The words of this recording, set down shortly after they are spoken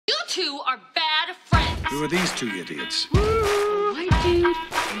two are bad friends. Who are these two idiots? A white dude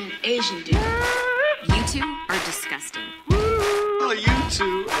and an Asian dude. You two are disgusting. Well, you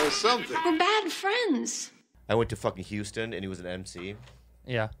two are something. We're bad friends. I went to fucking Houston, and he was an MC.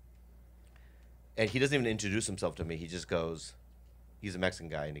 Yeah. And he doesn't even introduce himself to me. He just goes, he's a Mexican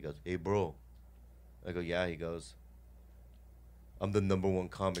guy, and he goes, "Hey, bro." I go, "Yeah." He goes, "I'm the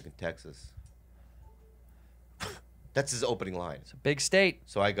 #1 comic in Texas." That's his opening line. It's a big state.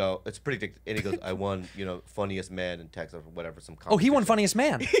 So I go, "It's pretty big." And he goes, "I won, funniest man in Texas or whatever, some Oh, he won funniest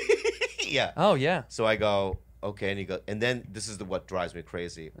man. Yeah. Oh, yeah. So I go, "Okay." And he goes, and then this is what drives me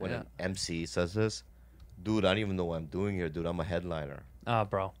crazy. When an MC says this, "Dude, I don't even know what I'm doing here, dude. I'm a headliner." Oh,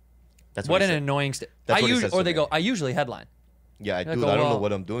 bro. That's What he an said. annoying state. That's what he says Or to they me. go, I usually headline. Yeah, I dude, go, I don't know well,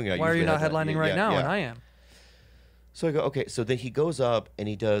 what I'm doing. Why are you not headlining right now? And I am. So I go, okay. So then he goes up and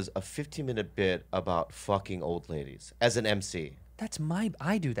he does a 15-minute bit about fucking old ladies as an MC.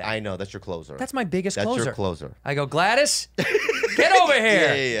 I do that. I know, that's your closer. That's my biggest That's closer. your closer. I go, "Gladys, get over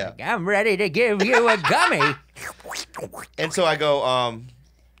here. Yeah. I'm ready to give you a gummy." And so I go,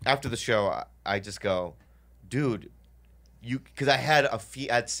 after the show, I just go, "Dude, because I had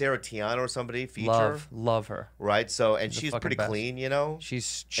Sarah Tiana or somebody feature. Love her. Right? So, and The she's fucking pretty best. clean,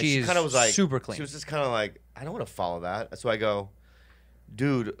 She's she kind of was like super clean. She was just kind of like, I don't want to follow that. So I go,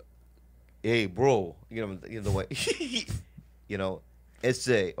 "Dude, hey, bro, the way,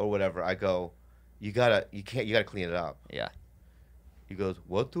 essay or whatever." I go, you gotta clean it up." Yeah. He goes,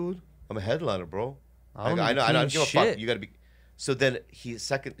 "What, dude? I'm a headliner, bro." I don't I clean don't give a fuck. shit. You gotta be. So then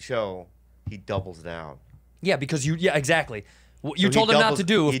second show, he doubles down. Yeah, because exactly. What you So he told him not doubles- to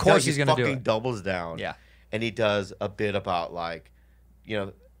do, of course he's he going to do fucking it. doubles down. Yeah. And he does a bit about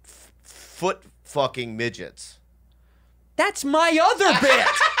foot fucking midgets. That's my other bit.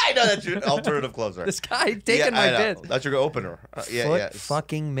 I know that's your alternative closer. This guy taking my I know. bit. That's your opener. Foot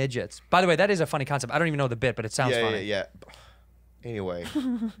fucking midgets. By the way, that is a funny concept. I don't even know the bit, but it sounds funny. Yeah. Anyway,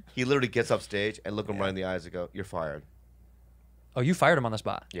 he literally gets up stage and look him right in the eyes and go, "You're fired." Oh, you fired him on the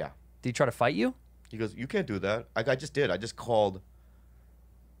spot? Yeah. Did he try to fight you? He goes, "You can't do that." I just did. I just called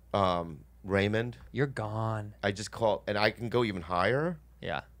Raymond. You're gone. I just called, and I can go even higher.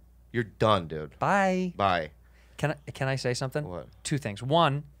 Yeah. You're done, dude. Bye. Bye. Can I say something? What? Two things.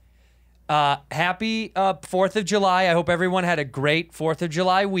 One, happy 4th of July. I hope everyone had a great 4th of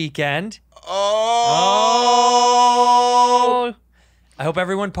July weekend. Oh! I hope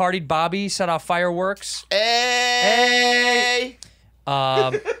everyone partied. Bobby set off fireworks. Hey!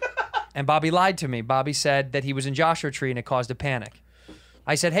 And Bobby lied to me. Bobby said that he was in Joshua Tree and it caused a panic.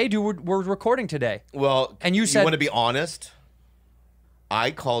 I said, "Hey, dude, we're recording today." Well, and you said, want to be honest?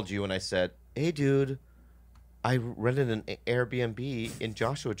 I called you and I said, "Hey, dude, I rented an Airbnb in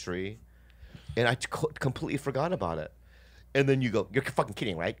Joshua Tree, and I completely forgot about it." And then you go, "You're fucking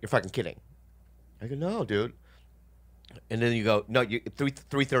kidding, right? You're fucking kidding." I go, "No, dude." And then you go, "No,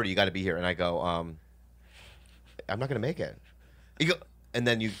 3:30, you got to be here." And I go, "I'm not gonna make it." You go, and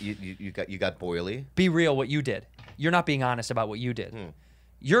then you got boily. Be real. What you did. You're not being honest about what you did.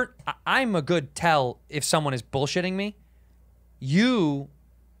 I'm a good tell if someone is bullshitting me. You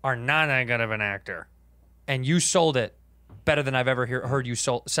are not that good of an actor, and you sold it better than I've ever heard you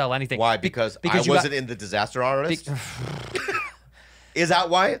sell anything. Why? Because I you wasn't in the Disaster Artist. Is that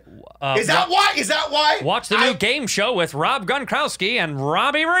why? Is that why? Watch the new game show with Rob Gronkowski and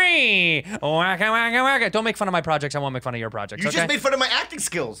Robbie Ree. Waka, waka, waka. Don't make fun of my projects. I won't make fun of your projects. You okay? just made fun of my acting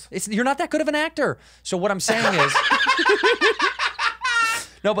skills. You're not that good of an actor. So what I'm saying is...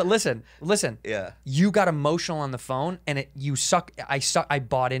 No, but listen. Yeah. You got emotional on the phone, and you suck. I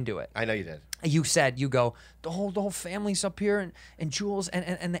bought into it. I know you did. You said, you go, the whole family's up here, and Jules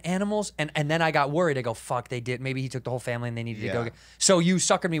and the animals, and then I got worried. I go, fuck, they did. Maybe he took the whole family and they needed to go. So you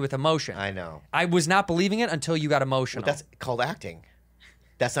suckered me with emotion. I know. I was not believing it until you got emotional. Well, that's called acting.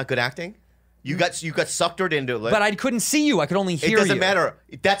 That's not good acting. You got suckered into it. But I couldn't see you. I could only hear you. It doesn't matter.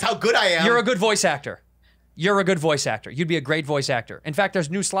 That's how good I am. You're a good voice actor. You're a good voice actor. You'd be a great voice actor. In fact, there's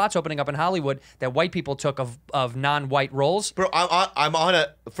new slots opening up in Hollywood that white people took of non-white roles. Bro, I'm on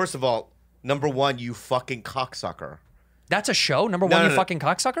a. First of all, #1, you fucking cocksucker. That's a show? #1, you fucking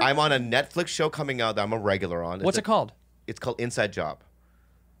cocksucker? I'm on a Netflix show coming out that I'm a regular on. What's it called? It's called Inside Job.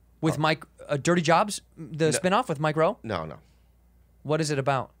 With Mike, Dirty Jobs, the spinoff with Mike Rowe? No. What is it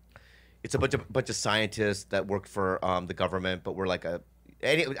about? It's a bunch of scientists that work for the government, but we're like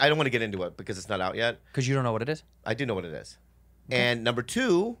I don't want to get into it because it's not out yet. Because you don't know what it is? I do know what it is. Okay. And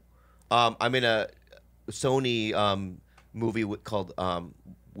 #2, I'm in a Sony movie called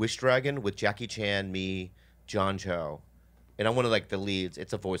Wish Dragon with Jackie Chan, me, John Cho. And I'm one of the leads.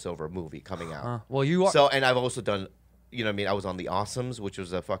 It's a voiceover movie coming out. Well, you are. So, and I've also done you know what I mean? I was on The Awesomes, which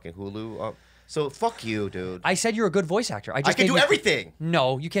was a fucking Hulu. So fuck you, dude. I said you're a good voice actor. I can gave do you- everything.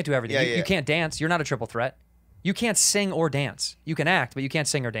 No, you can't do everything. Yeah, You yeah. can't dance. You're not a triple threat. You can't sing or dance. You can act, but you can't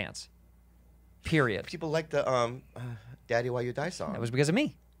sing or dance. Period. People like the Daddy Why You Die song. That was because of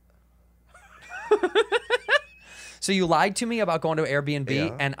me. So you lied to me about going to Airbnb,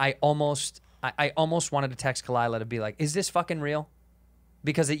 Yeah. and I almost wanted to text Kalila to be like, "Is this fucking real?"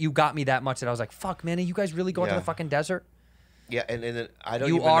 Because you got me that much that I was like, "Fuck, man, are you guys really going to Yeah. the fucking desert?" Yeah, and then I don't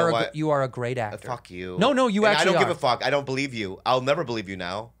You even are know why. you are a great actor. Fuck you. No, you And actually I don't give are. a fuck. I don't believe you. I'll never believe you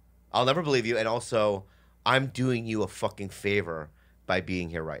now. I'll never believe you. And also, I'm doing you a fucking favor by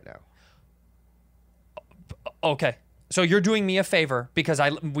being here right now. Okay, so you're doing me a favor because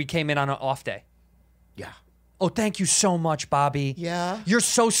we came in on an off day. Yeah. Oh, thank you so much, Bobby. Yeah. You're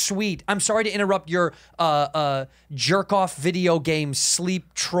so sweet. I'm sorry to interrupt your jerk off video game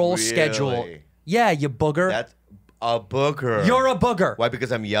sleep troll schedule. Really? Yeah, you booger. That's a booger. You're a booger. Why?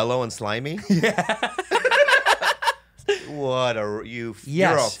 Because I'm yellow and slimy? Yeah. What a you? You're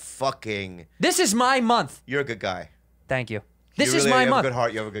a Yes. fucking. This is my month. You're a good guy. Thank you. This You is really my have month. a good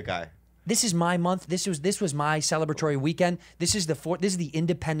heart. You have a good guy. This is my month. This was my celebratory weekend. This is the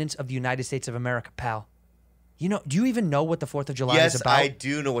independence of the United States of America, pal. You know? Do you even know what the 4th of July Yes, is about? I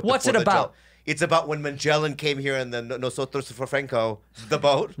do know what. What's the it 4th of about? July- It's about when Magellan came here and the Nosotros de Franco, the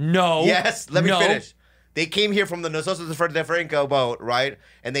boat. No. Yes, let me No. finish. They came here from the Nosotros de Franco boat, right?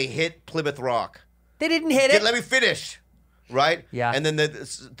 And they hit Plymouth Rock. They didn't hit it. Let me finish, right? Yeah. And then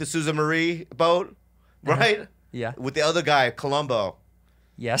the Susan Marie boat, right? Yeah. With the other guy, Colombo.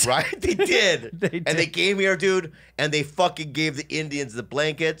 Yes. Right? They did. They And they did. came here, dude, and they fucking gave the Indians the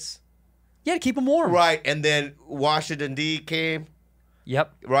blankets. Yeah, to keep them warm. Right. And then Washington D came.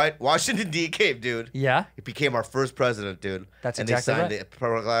 Yep. Right? Washington D came, dude. Yeah. He became our first president, dude. That's and exactly they signed right. the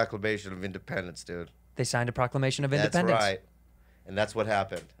Proclamation of Independence, dude. They signed a Proclamation of That's Independence. right. And that's what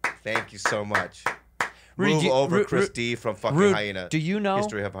happened. Thank you so much. Rudy, Move do you- over, Ru- Chris Ru- D from fucking Rude, Hyena. do you know?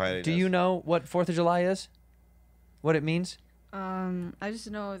 History of Hyenas. Do you know what 4th of July is? What it means? I just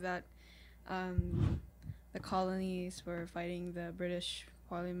know that the colonies were fighting the British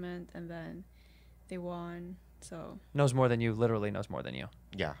Parliament, and then they won. So Knows more than you. Literally knows more than you.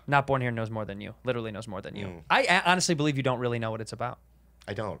 Yeah. Not born here knows more than you. Literally knows more than you. Mm. I honestly believe you don't really know what it's about.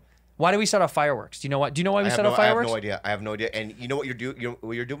 I don't. Why do we set off fireworks? Do you know what? Do you know why we set off I have fireworks? no idea. I have no idea. And you know what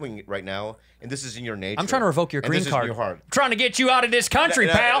what you're doing right now, and this is in your nature. I'm trying to revoke your and green this card. Is in your heart. I'm trying to get you out of this country,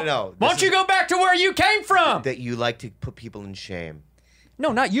 No, pal. no, Why this don't you is- go back to where you came from? That you like to put people in shame.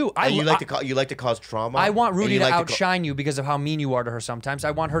 No, not you. And you like to cause trauma. I want and Rudy you to like outshine you because of how mean you are to her sometimes.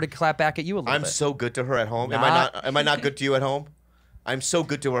 I want her to clap back at you a little I'm bit. so good to her at home. Not- Am I not good to you at home? I'm so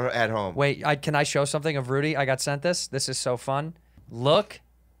good to her at home. Wait, can I show something of Rudy? I got sent this. This is so fun. Look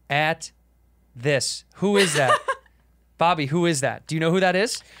at this. Who is that? Bobby, who is that? Do you know who that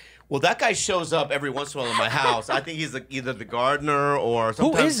is? Well, that guy shows up every once in a while in my house. I think he's either the gardener or Who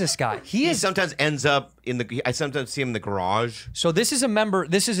sometimes is this guy? He sometimes ends up I sometimes see him in the garage. So this is a member.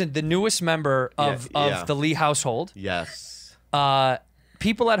 This is the newest member of Yeah. the Lee household. Yes.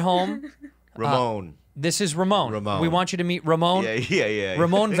 People at home. Ramon. This is Ramon. Ramon. We want you to meet Ramon. Yeah.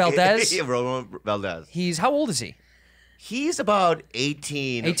 Ramon Valdez? Yeah, Ramon Valdez. How old is he? He's about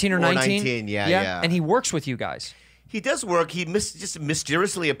 18. 18 or 19? Yeah. And he works with you guys. He does work. He just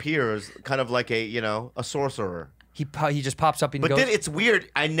mysteriously appears, kind of like a sorcerer. He just pops up and But goes. then it's weird.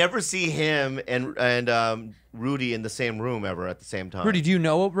 I never see him and Rudy in the same room ever at the same time. Rudy, do you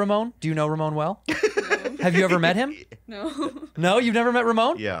know Ramon? Do you know Ramon well? Have you ever met him? no. No, you've never met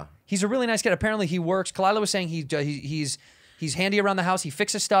Ramon? Yeah. He's a really nice kid. Apparently, he works. Kalila was saying he's handy around the house. He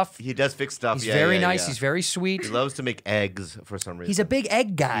fixes stuff. He does fix stuff. He's yeah, very yeah, nice. yeah. He's very sweet. He loves to make eggs for some reason. He's a big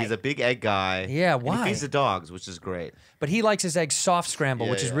egg guy. He's a big egg guy. Yeah, And why? he feeds the dogs, which is great. But he likes his eggs soft scramble,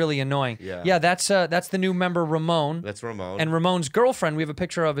 which is Yeah. really annoying. Yeah. That's the new member Ramon. That's Ramon. And Ramon's girlfriend. We have a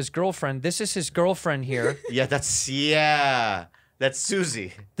picture of his girlfriend. This is his girlfriend here. That's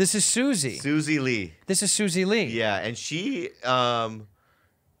Susie. This is Susie. Susie Lee. This is Susie Lee. Yeah, and she,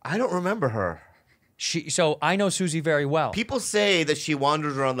 I don't remember her. So I know Susie very well. People say that she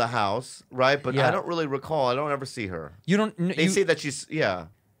wanders around the house, right? But Yeah. I don't really recall. I don't ever see her. You don't. They say that she's,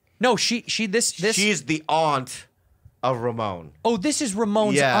 No, this. She's the aunt of Ramon. Oh, this is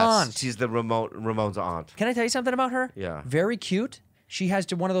Ramon's Yes, aunt. she's the Ramon's aunt. Can I tell you something about her? Yeah. Very cute. She has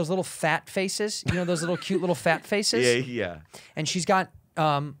one of those little fat faces. You know those little cute little fat faces? Yeah. And she's got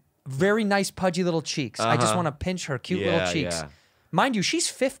very nice pudgy little cheeks. I just want to pinch her cute little Yeah, cheeks. yeah. Mind you, she's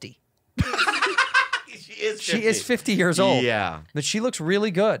 50. She is 50. She is 50 years old. Yeah. But she looks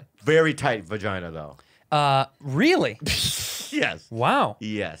really good. Very tight vagina, though. Really? Yes. Wow.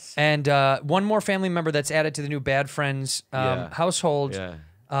 Yes. And one more family member that's added to the new Bad Friends household. Yeah.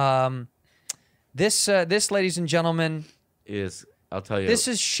 This, ladies and gentlemen, I'll tell you. this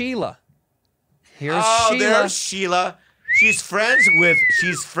is Sheila. Here's Sheila. Sheila. There's Sheila. She's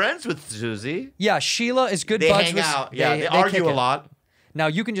friends with Susie. Yeah, Sheila is good They buds hang with. out. Yeah, they kick argue a it. lot. Now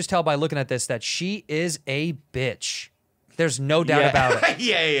you can just tell by looking at this that she is a bitch. There's no doubt about it.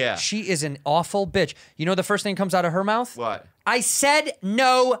 Yeah. She is an awful bitch. You know the first thing comes out of her mouth? What? I said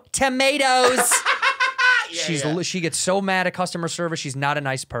no tomatoes. Yeah. She gets so mad at customer service. She's not a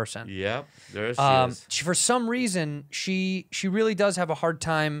nice person. Yep. There she is. For some reason, she really does have a hard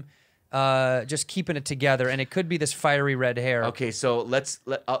time just keeping it together, and it could be this fiery red hair. Okay, so let's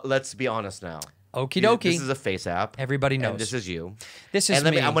be honest now. Okie dokie. This is a face app. Everybody knows. And this is you. This is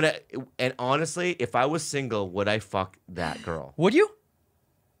and me. And honestly, if I was single, would I fuck that girl? Would you?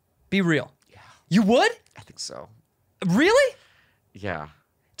 Be real. Yeah. You would? I think so. Really? Yeah.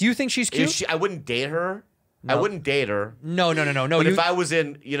 Do you think she's cute? I wouldn't date her. No. I wouldn't date her. No. But if I was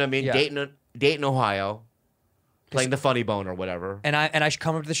in, you know what I mean, Yeah. dating Ohio, playing the funny bone or whatever. And I should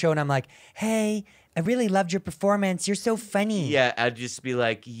come up to the show and I'm like, hey, I really loved your performance. You're so funny. Yeah, I'd just be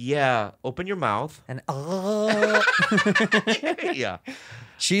like, yeah, open your mouth. And Yeah.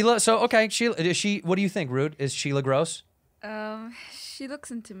 Sheila. So okay, Sheila. Is she? What do you think, Rude? Is Sheila gross? She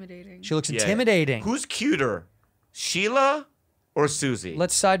looks intimidating. She looks Yeah. intimidating. Who's cuter, Sheila or Susie?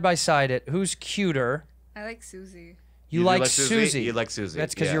 Let's side by side it. Who's cuter? I like Susie. You do like Susie. You like Susie.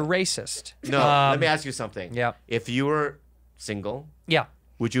 That's because yeah. you're racist. No, let me ask you something. Yeah. If you were single, Yeah.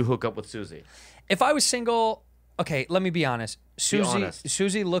 would you hook up with Susie? If I was single, okay, let me be honest. honest.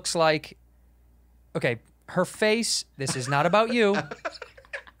 Susie looks like, okay, her face. This is not about you.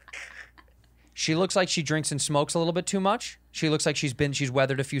 She looks like she drinks and smokes a little bit too much. She looks like she's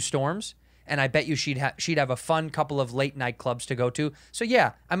weathered a few storms, and I bet you she'd have a fun couple of late night clubs to go to. So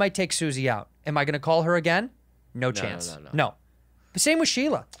yeah, I might take Susie out. Am I going to call her again? No chance. No. The same with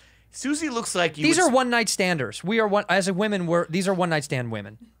Sheila. Susie looks like you. These are one night standers. We are one as a women. These are one night stand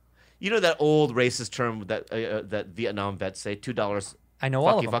women. You know that old racist term that that Vietnam vets say, $2. I know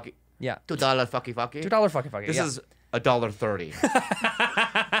all of them. Fucky. Yeah. $2 fucky fucky. $2 fucking fucking. This yeah. is $1.30.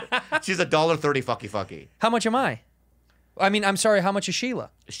 She's $1.30 fucky fucky. How much am I? I mean, I'm sorry. How much is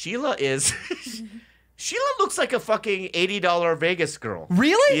Sheila? Sheila is. Sheila looks like a fucking $80 Vegas girl.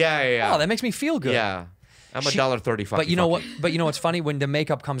 Really? Yeah. Oh, that makes me feel good. Yeah. I'm $1.30 fucky. But you know fucky. what? But you know what's funny? When the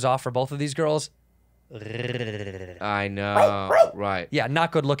makeup comes off for both of these girls, I know. Right. yeah,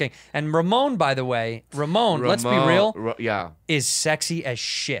 not good looking. And Ramon, by the way, let's be real, Yeah. is sexy as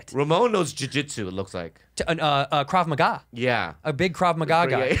shit. Ramon knows jiu-jitsu, it looks like. Krav Maga, Yeah. a big Krav Maga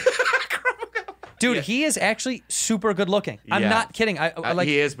guy. Yeah. Dude, Yeah. he is actually super good looking. I'm Yeah. not kidding. I like.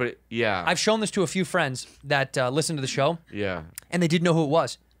 He is, but yeah. I've shown this to a few friends that listen to the show, Yeah. and they didn't know who it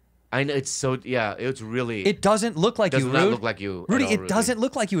was. I know, it's so, yeah, it's really. It doesn't look like does you, not Rude. look like you. at Rudy, all, it doesn't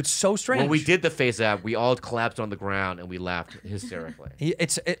look like you. It's so strange. When we did the face app, we all collapsed on the ground and we laughed hysterically.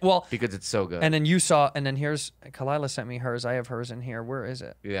 Well, Because it's so good. and then you saw, and then here's Kalila sent me hers. I have hers in here. Where is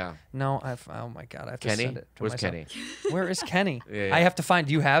it? Yeah. No, oh my god, I have to Kenny? send it to Where's myself. Kenny? Where is Kenny? Yeah. I have to find.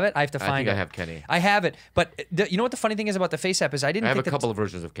 Do you have it? I have to I find think it. I have Kenny. I have it, but you know what the funny thing is about the face app is I didn't. I have think a couple of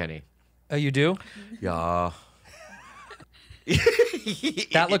versions of Kenny. Oh, you do? Yeah.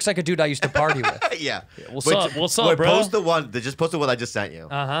 That looks like a dude I used to party with. Yeah. What's up, bro? Post the one. Just post the one I just sent you.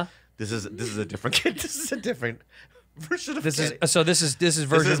 Uh huh. This is a different kid. This is a different version of This Kenny. is so. This is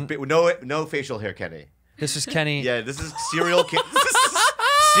version. No facial hair, Kenny. This is Kenny. Yeah, this is serial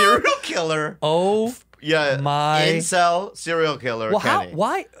serial killer. Oh. Yeah, My- incel serial killer. Well, Kenny.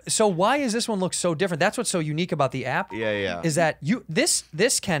 why? So why is this one look so different? That's what's so unique about the app. Yeah. Is that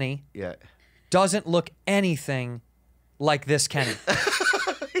this Kenny Yeah. doesn't look anything like this Kenny.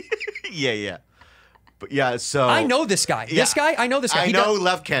 Yeah. But yeah, so I know this guy. Yeah. This guy, I know this guy. I He know does-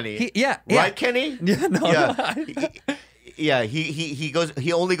 left Kenny. yeah. Right, Kenny? Yeah, no. Yeah. Yeah, he goes.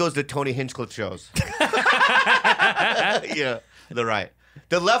 He only goes to Tony Hinchcliffe shows. Yeah, the right.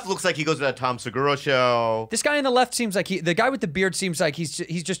 The left looks like he goes to that Tom Segura show. This guy on the left seems like the guy with the beard seems like he's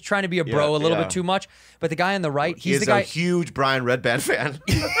just trying to be a bro a little bit too much. But the guy on the right, he's the guy. a huge Brian Redband fan.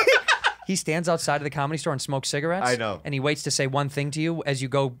 He stands outside of the Comedy Store and smokes cigarettes. I know. And he waits to say one thing to you as you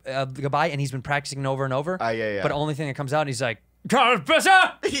go by, and he's been practicing over and over. Yeah. But the only thing that comes out, he's like, "Professor!"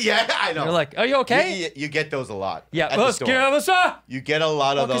 Yeah, I know. You're like, "Are you okay?" You get those a lot. Yeah. at the store. Professor! You get a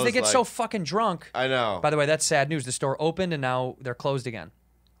lot of Because those. they get so fucking drunk. I know. By the way, that's sad news. The store opened and now they're closed again.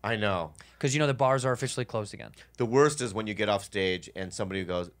 I know. Because you know the bars are officially closed again. The worst is when you get off stage and somebody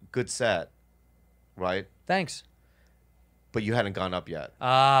goes, "Good set," right? Thanks. But you hadn't gone up yet.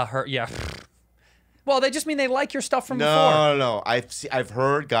 Yeah. Well, they just mean they like your stuff from No, before. no, no. I've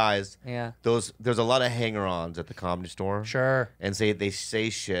heard guys. Yeah. There's a lot of hanger-ons at the Comedy Store. Sure. And they say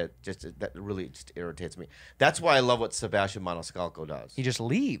shit that really just irritates me. That's why I love what Sebastian Maniscalco does. He just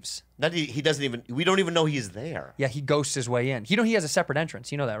leaves. He doesn't even. We don't even know he's there. Yeah, he ghosts his way in. He has a separate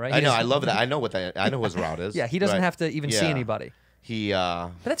entrance. You know that, right? I know. I love that. I know what that. I know his route is. Yeah, he doesn't Right. have to even see Yeah. anybody. He.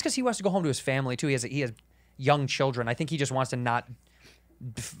 But that's because he wants to go home to his family too. He has young children. I think he just wants to not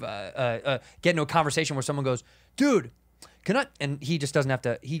get into a conversation where someone goes, "Dude, can I?" And he just doesn't have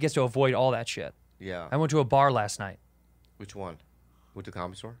to. He gets to avoid all that shit. Yeah. I went to a bar last night. Which one? Went to the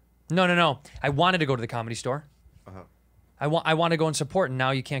Comedy Store. No. I wanted to go to the Comedy Store. Uh-huh. I want to go and support, and now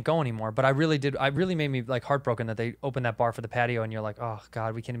you can't go anymore. But I really did. I really made me like heartbroken that they opened that bar for the patio, and you're like, oh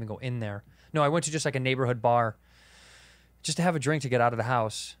God, we can't even go in there. No, I went to just like a neighborhood bar, just to have a drink to get out of the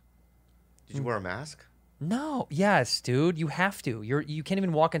house. Did you wear a mask? No, yes, dude, you have to. You can't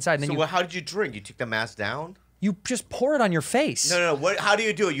even walk inside. And then So how did you drink? You took the mask down? you just pour it on your face. No. What? How do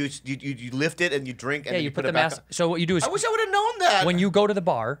you do it? You lift it and you drink and Yeah, then you put the it back mask. on? So what you do is I wish I would have known that. when you go to the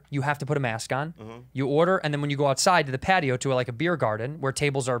bar, you have to put a mask on. You order, and then when you go outside to the patio to like a beer garden where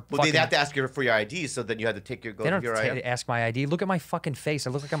tables are. Well, they'd have to ask you for your ID, so then you had to take your. They don't here have I to am. ask my ID. Look at my fucking face. I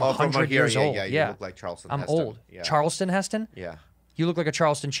look like I'm Oh, from 100 here, years yeah, old. yeah, you look like Charleston I'm Heston. old. Yeah. Charleston Heston? Yeah. You look like a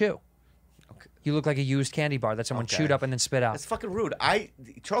Charleston chew. Okay. You look like a used candy bar that someone Okay. chewed up and then spit out. That's fucking rude.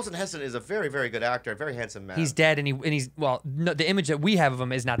 Charleston Heston is a very, very good actor, a very handsome man. He's dead, and he's well. No, the image that we have of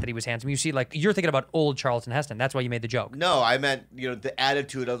him is not that he was handsome. You see, like you're thinking about old Charleston Heston. That's why you made the joke. No, I meant the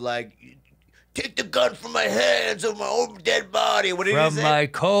attitude of like, take the gun from my hands of my own dead body. What did he From say? my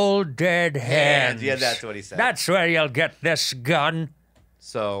cold dead hands. Yeah, that's what he said. That's where you'll get this gun.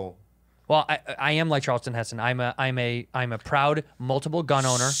 So. Well, I am like Charleston Heston. I'm a proud multiple gun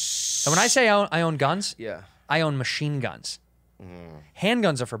owner. And when I say I own guns, Yeah. I own machine guns.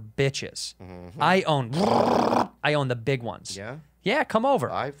 Handguns are for bitches. I own the big ones. Yeah. Yeah, come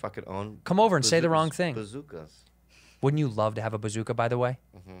over. I fucking own. Come over and say the wrong thing. Bazookas. Wouldn't you love to have a bazooka? By the way,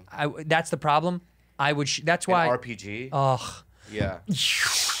 that's the problem. I would. That's why. An RPG. Ugh. Yeah.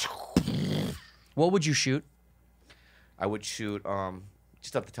 What would you shoot? I would shoot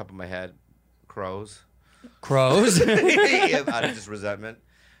just off the top of my head, crows. Crows. Yeah, out of just resentment.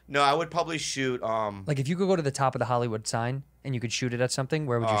 No, I would probably shoot. Like if you could go to the top of the Hollywood sign and you could shoot it at something,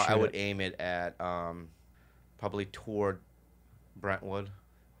 where would you shoot I would it? aim it at probably toward Brentwood.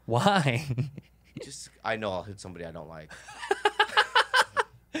 Why? Just I know I'll hit somebody I don't like.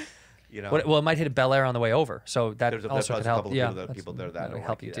 You know. Well, it might hit a Bel Air on the way over, so that There's also a could help. couple of Yeah, people, people there that that'll don't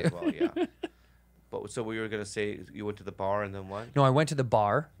help like you as too. well. Yeah. But so we were gonna say you went to the bar and then what? No, I went to the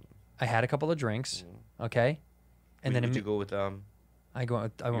bar. I had a couple of drinks. Okay, and then did you go with I went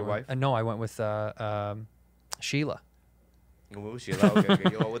your with, wife? no, I went with Sheila. You went with Sheila? Okay.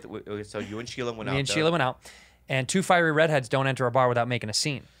 You went okay, so you and Sheila went out. Me and there. Sheila went out, and two fiery redheads don't enter a bar without making a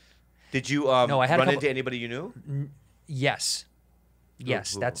scene. Did you No, I had a run couple- into anybody you knew? Yes.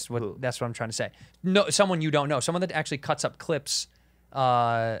 Yes, who- that's what who? that's what I'm trying to say. No, someone you don't know, someone that actually cuts up clips.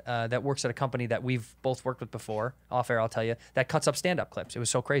 That works at a company that we've both worked with before. Off air, I'll tell you that cuts up stand-up clips. It was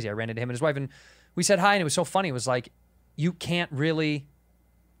so crazy. I ran into him and his wife, and we said hi, and it was so funny. It was like you can't really,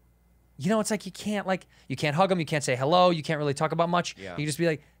 it's like you can't hug them, you can't say hello, you can't really talk about much. Yeah. You just be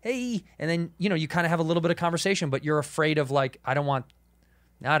like, hey, and then you kind of have a little bit of conversation, but you're afraid of like I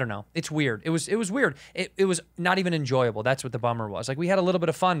don't know. It's weird. It was weird. It was not even enjoyable. That's what the bummer was. Like we had a little bit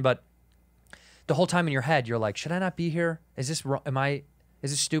of fun, but the whole time in your head, you're like, should I not be here? Is this wrong?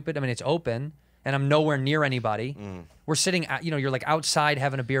 Is this stupid? I mean, it's open and I'm nowhere near anybody. We're sitting at, you're like outside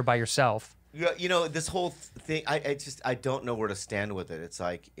having a beer by yourself. Yeah, this whole thing, I don't know where to stand with it. It's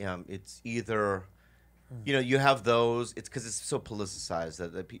like, it's either, you have those, it's because it's so politicized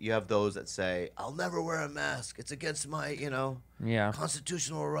that you have those that say, I'll never wear a mask. It's against my, Yeah.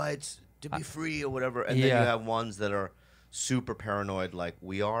 constitutional rights to be free or whatever. And then Yeah. you have ones that are super paranoid like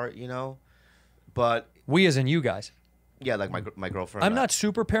we are, But, We as in you guys. yeah, like my girlfriend. I'm not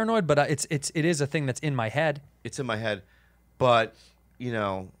super paranoid, but it is a thing that's in my head. It's in my head. But,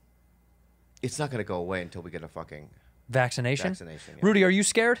 it's not going to go away until we get a fucking Vaccination. vaccination. Yeah. Rudy, are you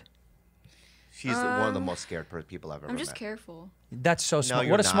scared? She's one of the most scared people I've ever I'm just met. careful. That's so No, smart.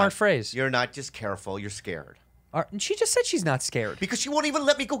 you're What a not. smart phrase. You're not just careful. You're scared. She just said she's not scared. Because she won't even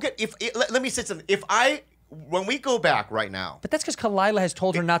let me go get. Let me say something. When we go back right now, But that's because Kalila has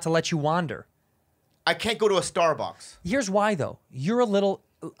told her not to let you wander. I can't go to a Starbucks. Here's why, though. You're a little.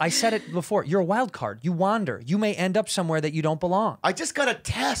 I said it before. You're a wild card. You wander. You may end up somewhere that you don't belong. I just got a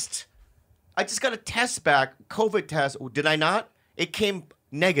test. I just got a test back, COVID test. Did I not? It came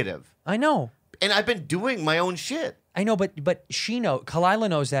negative. I know. And I've been doing my own shit. I know, but Kalila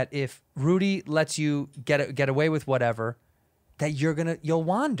knows that if Rudy lets you get away with whatever, that you'll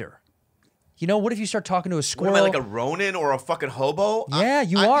wander. You know, what if you start talking to a What squirrel? am I, like a Ronin or a fucking hobo? Yeah,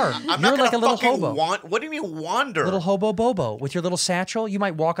 you are. I'm You're not like a gonna little fucking hobo. What do you mean wander? Little hobo Bobo with your little satchel. You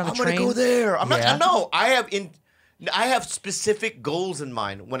might walk on the I'm train. gonna go there. I'm Yeah. not. No, I have specific goals in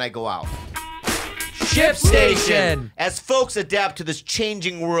mind when I go out. Ship Station. As folks adapt to this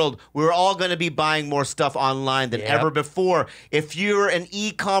changing world, we're all going to be buying more stuff online than Yep. ever before. If you're an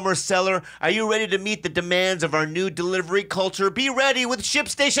e-commerce seller, are you ready to meet the demands of our new delivery culture? Be ready with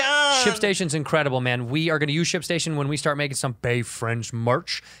ShipStation. ShipStation's incredible, man. We are going to use ShipStation when we start making some Bay Friends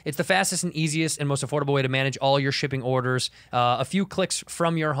merch. It's the fastest and easiest and most affordable way to manage all your shipping orders. A few clicks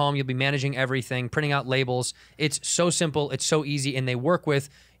from your home, you'll be managing everything, printing out labels. It's so simple, it's so easy, and they work with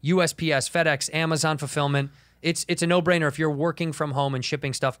USPS, FedEx, Amazon fulfillment. It's a no-brainer if you're working from home and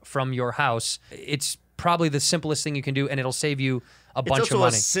shipping stuff from your house. It's probably the simplest thing you can do, and it'll save you a bunch of It's also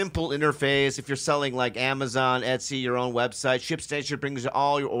money. a simple interface. If you're selling like Amazon, Etsy, your own website, ShipStation brings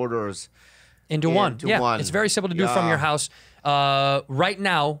all your orders Into one. into Yeah, one. it's very simple to do from Yeah. your house. Right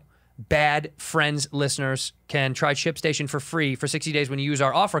now, Bad Friends listeners can try ShipStation for free for 60 days when you use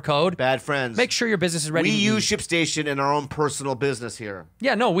our offer code. Bad Friends. Make sure your business is ready. We to use eat. ShipStation in our own personal business here.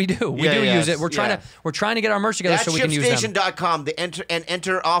 Yeah, no, we do. We Yeah, do yeah, use it. We're trying yeah. to get our merch together That's so we can use them. ShipStation.com.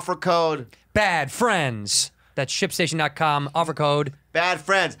 Enter offer code. Bad Friends. That's ShipStation.com. Offer code. Bad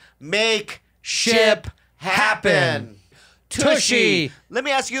Friends. Make Ship ship happen. happen. Tushy. Let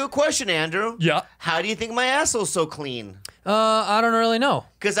me ask you a question, Andrew. Yeah. How do you think my asshole's so clean? I don't really know.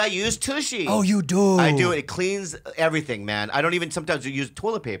 Because I use Tushy. Oh, you do. I do. It cleans everything, man. I don't even sometimes use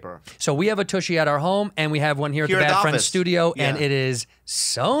toilet paper. So we have a Tushy at our home, and we have one here at Here the at the Bad Friends office. studio, and Yeah. it is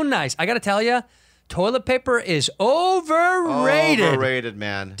so nice. I got to tell you, toilet paper is overrated. Overrated,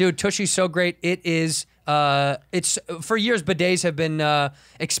 man. Dude, Tushy's so great. It is. It's for years. Bidets have been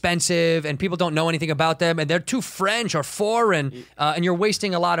expensive, and people don't know anything about them, and they're too French or foreign, and you're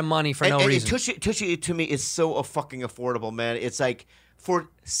wasting a lot of money for no and reason. Tushy to me is so fucking affordable, man. It's like for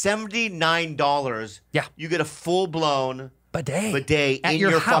 $79, Yeah. you get a full blown bidet in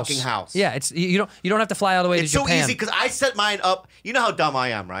your fucking house. Yeah, it's you don't have to fly all the way It's to so Japan. easy because I set mine up. You know how dumb I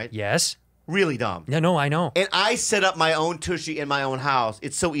am, right? Yes. Really dumb. No, I know. And I set up my own Tushy in my own house.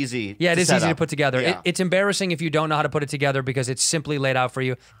 It's so easy. Yeah, it is set easy to up. put together. Yeah. It's embarrassing if you don't know how to put it together because it's simply laid out for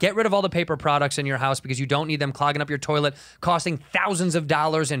you. Get rid of all the paper products in your house because you don't need them clogging up your toilet, costing thousands of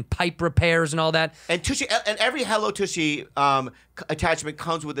dollars in pipe repairs and all that. And Tushy, and every Hello Tushy attachment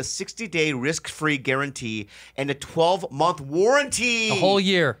comes with a 60-day risk-free guarantee and a 12-month warranty. A whole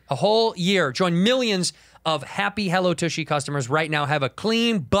year. Join millions of happy Hello Tushy customers right now. Have a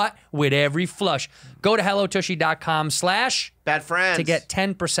clean butt with every flush. Go to hellotushy.com/ Bad Friends to get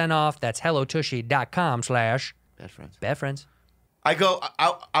 10% off. That's hellotushy.com/ Bad Friends. Bad Friends. I go.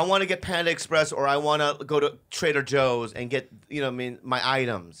 I want to get Panda Express, or I want to go to Trader Joe's and get my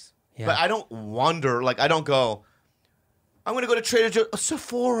items. Yeah. But I don't wander. Like I don't go. I'm gonna go to Trader Joe's,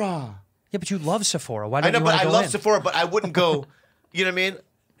 Sephora. Yeah, but you love Sephora. Why I don't know, you but want I to go love in? Sephora, but I wouldn't go. You know what I mean?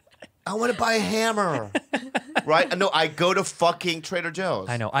 I want to buy a hammer, right? No, I go to fucking Trader Joe's.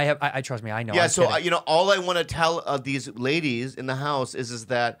 I know. I trust me. I know. Yeah, I'm so kidding. all I want to tell these ladies in the house is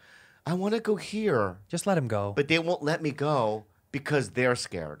that I want to go here, Just let him go. but they won't let me go because they're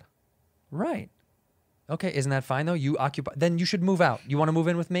scared. Right. Okay, isn't that fine though? You occupy. Then you should move out. You want to move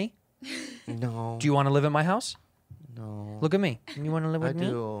in with me? No, Do you want to live at my house? no. Look at me. You want to live I with me?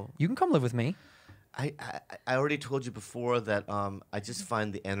 do. You can come live with me. I already told you before that I just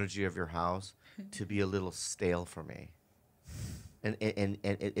find the energy of your house to be a little stale for me, and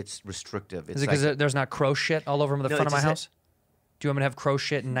it's restrictive. It's Is it because there's not crow shit all over the No, front of it's my just house? Do you want me to have crow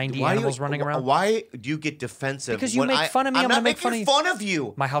shit and 90 why animals running around? Why do you get defensive? Because you when make fun of me, I'm I'm not gonna make fun of making you. fun of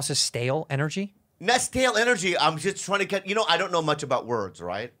you. My house is stale energy. Not stale energy. I'm just trying to get. I don't know much about words,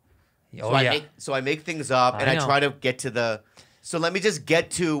 right? Oh yeah. So I make things up, and I I know. try to get to the. So let me just get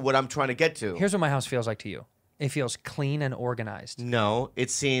to what I'm trying to get to. Here's what my house feels like to you. It feels clean and organized. No,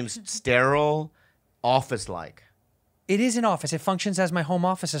 it seems sterile, office-like. It is an office. It functions as my home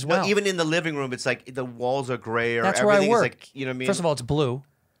office as well. No, even in the living room, it's like the walls are gray or That's where I everything work. is like, you know what I mean? First of all, it's blue,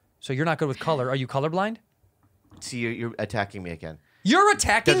 so you're not good with color. Are you colorblind? see, you're attacking me again. You're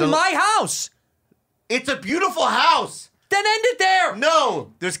attacking There's a- my house. It's a beautiful house. Then end it there.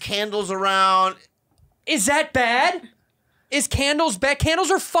 No, there's candles around. Is that bad? Is candles bad?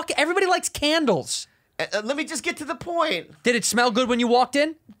 Candles are everybody likes candles. Let me just get to the point. Did it smell good when you walked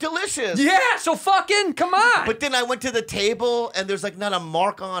in? Delicious. Yeah, so fucking come on. But then I went to the table and there's like not a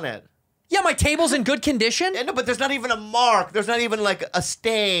mark on it. Yeah, my table's in good condition. No, but there's not even a mark. There's not even like a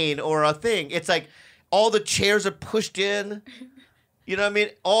stain or a thing. It's like All the chairs are pushed in. You know what I mean?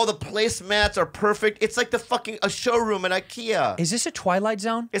 All the placemats are perfect. It's like a showroom at IKEA. Is this a Twilight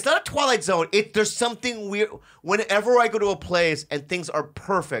Zone? It's not a Twilight Zone. There's something weird. Whenever I go to a place and things are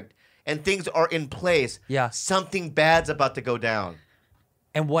perfect and things are in place, Yeah. something bad's about to go down.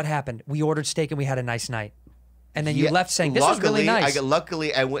 And what happened? We ordered steak and we had a nice night. And then you Yeah, left saying, this was really nice.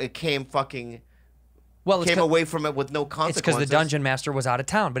 Luckily, it came Well, came away from it with no consequences. it's because the dungeon master was out of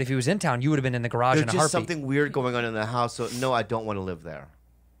town. But if he was in town, you would have been in the garage There's in a just heartbeat. something weird going on in the house. So no, I don't want to live there.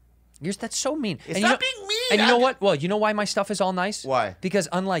 That's so mean. It's and not being mean. And you know what? Well, you know why my stuff is all nice? Why? Because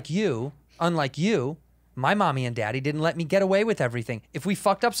unlike you, my mommy and daddy didn't let me get away with everything. If we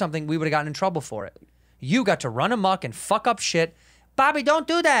fucked up something, we would have gotten in trouble for it. You got to run amok and fuck up shit. Bobby, don't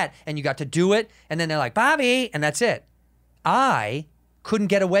do that. And you got to do it. And then they're like, Bobby. And that's it. I couldn't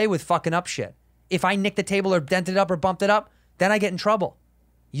get away with fucking up shit. If I nicked the table or dented it up or bumped it up, then I get in trouble.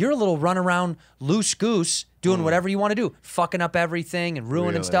 You're a little run around loose goose doing whatever you want to do, fucking up everything and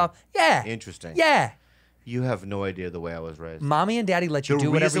ruining Really? stuff. Yeah. Interesting. Yeah. You have no idea the way I was raised. Mommy and daddy let you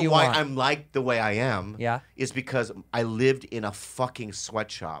do whatever you The reason want. why I'm like the way I am Yeah. is because I lived in a fucking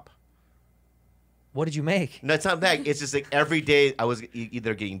sweatshop. What did you make? No, it's not that. It's just like every day I was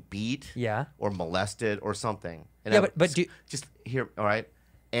either getting beat Yeah. or molested or something. And Yeah, I but do just here, all right?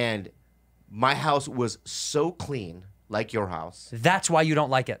 And my house was so clean, like your house. that's why you don't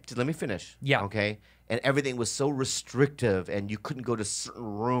like it. Just let me finish. Yeah. Okay? And everything was so restrictive, and you couldn't go to certain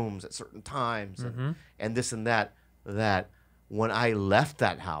rooms at certain times, Mm-hmm. and this and that. That when I left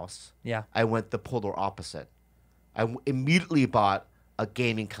that house, Yeah. I went the polar opposite. I immediately bought a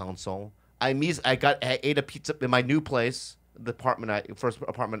gaming console. I ate a pizza in my new place, the first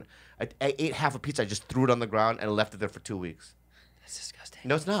apartment. I ate half a pizza. I just threw it on the ground and left it there for 2 weeks. That's disgusting.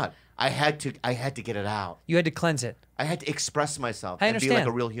 No, it's not. I had to get it out. You had to cleanse it. I had to express myself I and understand. be like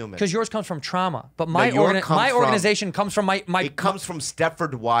a real human. Because yours comes from trauma. But my yours comes my from- organization comes from my It comes from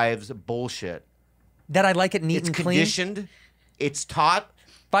Stepford Wives bullshit. that I like it neat It's and clean. conditioned. It's taught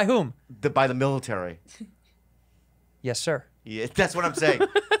By whom? by the military. Yes, sir. Yeah, that's what I'm saying.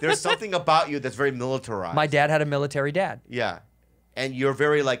 There's something about you that's very militarized. My dad had a military dad. Yeah, and you're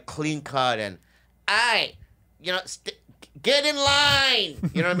very like clean cut and get in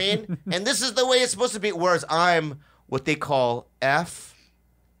line. You know what I mean? And this is the way it's supposed to be. Whereas I'm what they call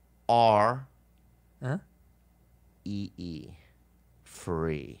FREE,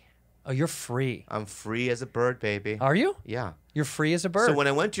 free. Oh, you're free. I'm free as a bird, baby. Are you? Yeah. You're free as a bird. So when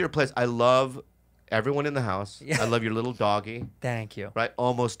I went to your place, I love everyone in the house. Yeah. I love your little doggy. Thank you. Right?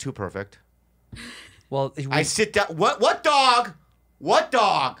 Almost too perfect. Well, I sit down. What dog? What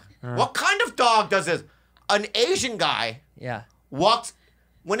dog? What kind of dog does this? An Asian guy yeah. walks.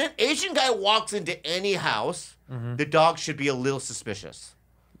 When an Asian guy walks into any house, Mm-hmm. the dog should be a little suspicious.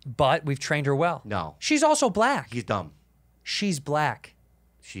 But we've trained her well. No. She's also black. He's dumb. She's black.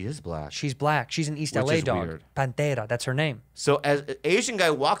 She is black. She's black. She's an East Which LA is dog. weird. Pantera. That's her name. So as an Asian guy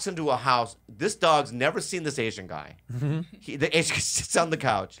walks into a house, this dog's never seen this Asian guy. Mm-hmm. The Asian guy sits on the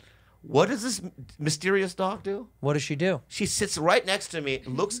couch. What does this mysterious dog do? What does she do? She sits right next to me,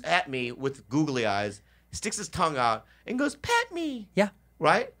 looks at me with googly eyes, sticks his tongue out, and goes, "Pet me." Yeah.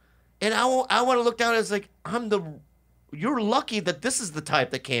 Right? And I want to look down and it's like, you're lucky that this is the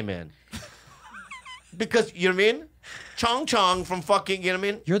type that came in. Because, you know what I mean? Chong Chong from fucking, you know what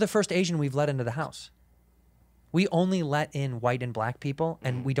I mean? You're the first Asian we've let into the house. We only let in white and black people,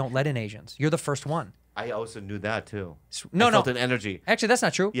 and we don't let in Asians. You're the first one. I also knew that too. No, I felt no. an energy. Actually, that's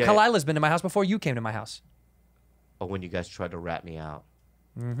not true. Yeah, Kalila's been to my house before you came to my house. Oh, when you guys tried to rat me out.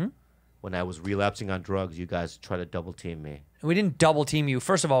 Mm-hmm. When I was relapsing on drugs, you guys tried to double team me. We didn't double team you.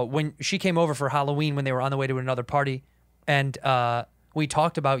 First of all, when she came over for Halloween when they were on the way to another party, and we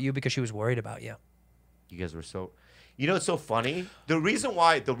talked about you because she was worried about you. You guys were so... You know, it's so funny. The reason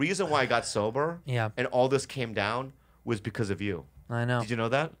why I got sober Yeah. and all this came down was because of you. I know. Did you know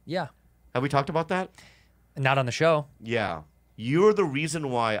that? Yeah. Have we talked about that? Not on the show. Yeah. You're the reason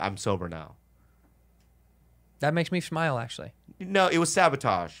why I'm sober now. That makes me smile, actually. No, it was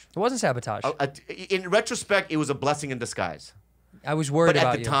sabotage. It wasn't sabotage. In retrospect, it was a blessing in disguise. I was worried But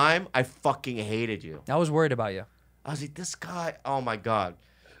about at the you. time, I fucking hated you. I was worried about you. I was like, this guy, oh my God.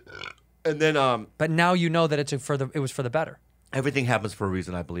 And then But now you know that it was for the better. everything happens for a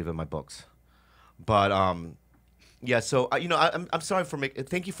reason, I believe in my books. But yeah, so I'm sorry for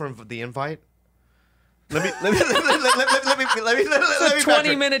thank you for the invite. Let me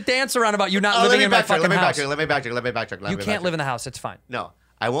 20-minute dance around about you not living in my fucking house. Let me backtrack. You can't live in the house. It's fine. No,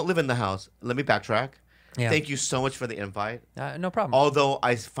 I won't live in the house. Let me backtrack. Yeah. Thank you so much for the invite. No problem. Although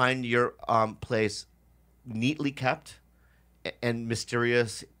I find your place neatly kept and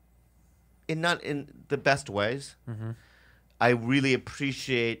mysterious, not in the best ways. I really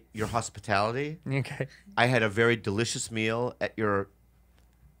appreciate your hospitality. Okay. I had a very delicious meal at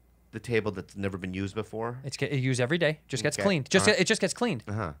the table that's never been used before. It's used every day. Just gets Okay. cleaned. It just gets cleaned.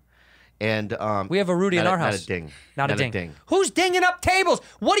 And We have a Rudy in our house. Not a ding. Not a ding. Who's dinging up tables?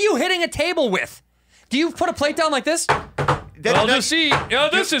 What are you hitting a table with? Do you put a plate down like this? Well, to see. Yeah,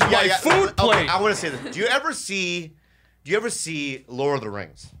 this is my food plate. Okay, I want to say this. Do you ever see Lord of the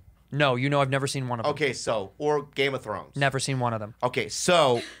Rings? No, I've never seen one of them. Okay, so or Game of Thrones. Never seen one of them. Okay,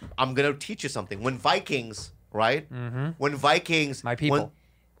 so I'm gonna teach you something. When Vikings, right? When Vikings, My people.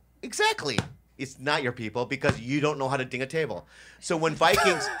 Exactly. It's not your people because you don't know how to ding a table. So when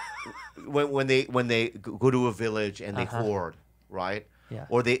Vikings, when they go to a village and they hoard, right? Yeah.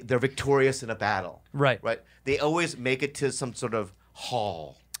 Or they're victorious in a battle. Right. Right. They always make it to some sort of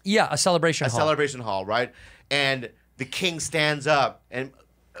hall. Yeah, a celebration hall. Celebration hall, right? And the king stands up and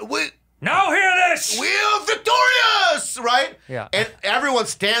Now hear this! we are victorious, right? Yeah. And everyone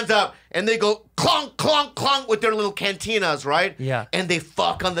stands up and they go clunk, clunk, clunk with their little cantinas, right? Yeah. And they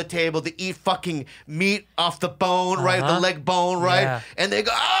fuck on the table. They eat fucking meat off the bone, right? The leg bone, right? Yeah. And they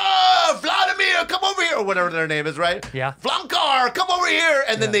go, Vladimir, come over here, or whatever their name is, right? Yeah. Flankar, come over here.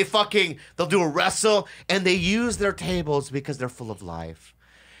 And then they'll do a wrestle and they use their tables because they're full of life.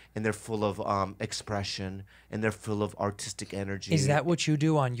 And they're full of expression, and they're full of artistic energy. Is that what you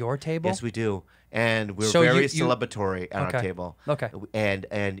do on your table? Yes, we do, and we're So very you- celebratory at Okay. our table. Okay. And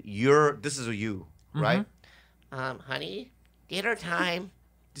this is a you, right? Honey, dinner time.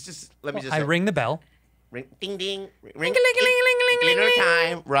 Let me just. I say, ring the bell. ring, ding, ding, ring, Ling-a-ling-a-ling-a-ling-a-ling-a-ling. dinner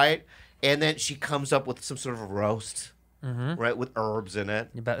time, right? And then she comes up with some sort of roast, right, with herbs in it.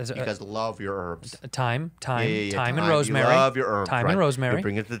 You bet- is it- You guys love your herbs. Thyme, Yeah, and rosemary. You love your herbs. Thyme right? and rosemary. You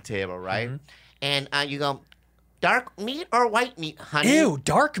bring it to the table, right? And you go, dark meat or white meat, honey? Ew,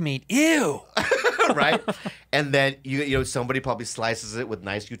 dark meat. Ew. Right? And then somebody probably slices it with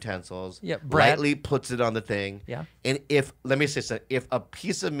nice utensils. Yeah, Brad. Lightly puts it on the thing. Yeah. And let me say something, if a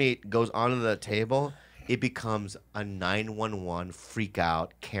piece of meat goes onto the table, it becomes a 911 freak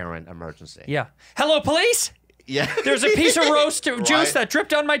out Karen emergency. Yeah. Hello, police. Yeah. There's a piece of roast juice Right. that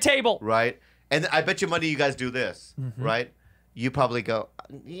dripped on my table. Right. And I bet you money you guys do this, Mm-hmm. right? You probably go,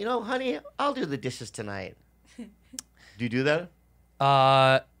 honey, I'll do the dishes tonight. Do you do that?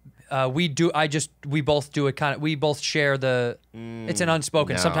 We do. We both do it kind of. We both share the. It's an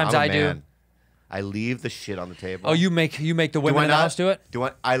unspoken. No, Sometimes I'm a I do. man. I leave the shit on the table. Oh, you make the women in the house do it.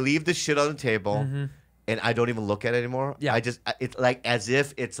 I leave the shit on the table, and I don't even look at it anymore. Yeah. It's like as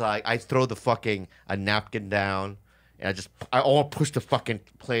if it's like I throw a napkin down, and I all push the fucking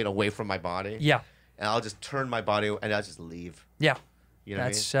plate away from my body. Yeah. And I'll just turn my body and I'll just leave. Yeah. You know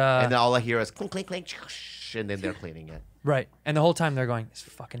That's, what I mean? And then all I hear is clink, clink, clink, and then they're cleaning it. Right. And the whole time they're going, this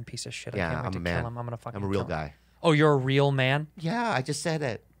fucking piece of shit. I Yeah, can't wait I'm to a man. kill him. I'm gonna fucking. I'm a real kill him." guy. Oh, you're a real man. Yeah, I just said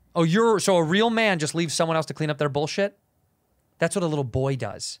it. Oh, so a real man just leaves someone else to clean up their bullshit? That's what a little boy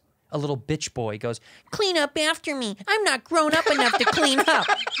does. A little bitch boy goes, clean up after me. I'm not grown up enough to clean up.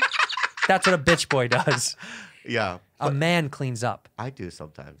 That's what a bitch boy does. Yeah. A man cleans up. I do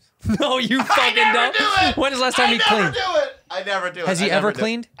sometimes. No, you fucking don't. do it! When is the last time he cleaned? I never do it. Has he I never ever do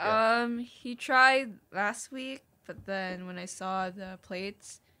it. cleaned? He tried last week, but then when I saw the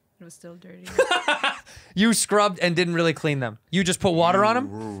plates, it was still dirty. You scrubbed and didn't really clean them. You just put water on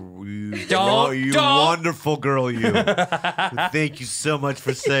them? You Don't. wonderful girl, you. Thank you so much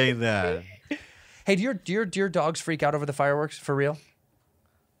for saying that. Hey, do your dogs freak out over the fireworks for real?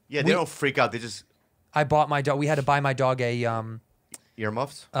 Yeah, they don't freak out. They just I bought my dog. We had to buy my dog a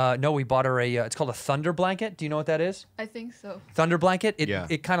earmuffs. no, we bought her a. It's called a thunder blanket. Do you know what that is? I think so. Thunder blanket. Yeah.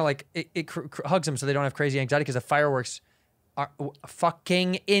 It kind of like it hugs them so they don't have crazy anxiety because the fireworks are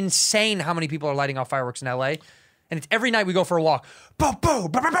fucking insane. How many people are lighting off fireworks in LA? And it's every night we go for a walk. Boom,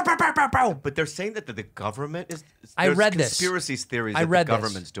 boom, boom, boom, boom, boom, boom, boom. But they're saying that the government is. I there's read this. conspiracy theories I that read the this.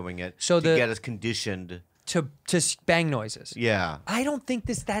 government's doing it So to get us conditioned. To bang noises. Yeah, I don't think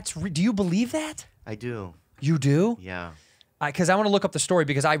that's. Do you believe that? I do. You do? Yeah. Because I want to look up the story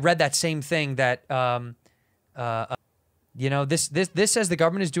because I read that same thing that this says the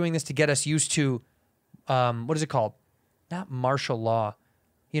government is doing this to get us used to what is it called? Not martial law.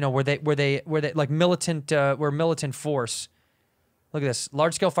 Where they like militant we're militant force. Look at this.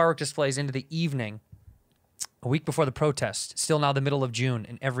 Large scale firework displays into the evening a week before the protest. Still now the middle of June,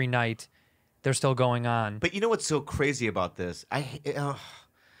 and every night they're still going on. But you know what's so crazy about this?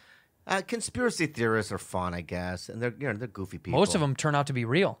 Conspiracy theorists are fun, I guess, and they're goofy people. Most of them turn out to be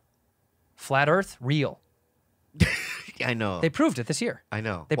real. Flat Earth, real. I know. They proved it this year. I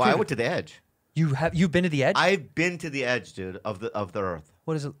know. They Well, I proved went to the edge. You've been to the edge? I've been to the edge, dude, of the Earth.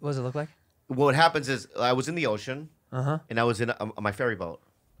 What does it look like? what happens is I was in the ocean, and I was in my ferry boat.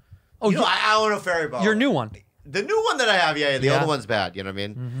 Oh, you know, I own a ferry boat. your new one. The new one that I have, yeah. The Yeah. other one's bad. You know what I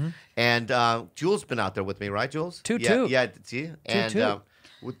mean? And Jules been out there with me, right, Jules? Toot. Yeah. See, and toot.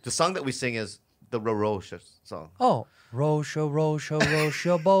 the song that we sing is the Rorosha song. Oh, row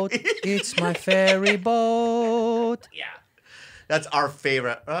your boat. It's my ferry boat. Yeah. That's our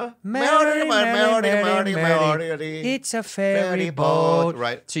favorite. Merrily, it's a ferry boat.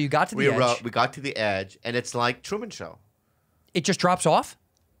 Right. So you got to the edge. We got to the edge, and it's like Truman Show. It just drops off?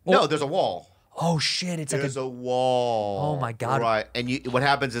 No, there's a wall. Oh, shit. It's There's like a wall. Oh, my God. Right. And what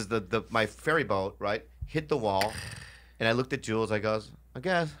happens is my ferry boat, right, hit the wall, and I looked at Jules. I goes, I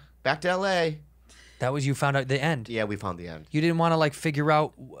guess, back to L.A. That was you found out the end. Yeah, we found the end. You didn't want to like figure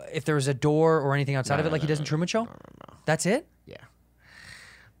out if there was a door or anything outside of it like he does in Truman Show? No. That's it? Yeah.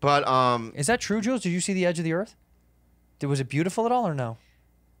 But Is that true, Jules? Did you see the edge of the earth? Was it beautiful at all or no?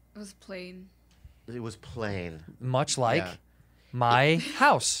 It was plain. it was plain. Much like Yeah. my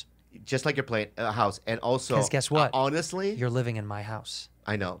house. Just like your house. And also, 'Cause guess what? Honestly, You're living in my house.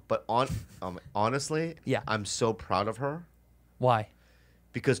 I know. But honestly, Yeah. I'm so proud of her Why?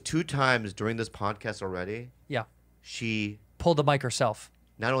 because 2 times during this podcast already, Yeah. she, Pulled the mic herself.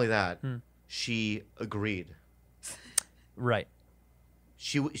 not only that, she agreed. Right.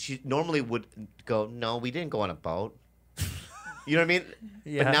 She normally would go, no, we didn't go on a boat. You know what I mean?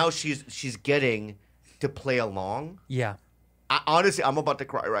 Yeah. But now she's getting to play along. Yeah. Honestly, I'm about to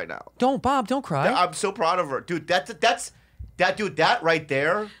cry right now. Don't, Bob, don't cry. I'm so proud of her, dude. That right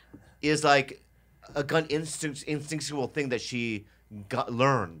there is like a instinctual thing that she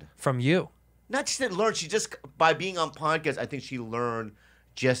learned. From you. Not just that learned. She just by being on podcasts, I think she learned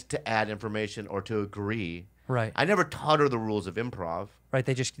just to add information or to agree. Right. I never taught her the rules of improv, Right.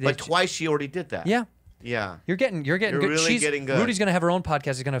 but twice she already did that. Yeah. Yeah. You're getting You're good. really getting good. Rudy's gonna have her own podcast.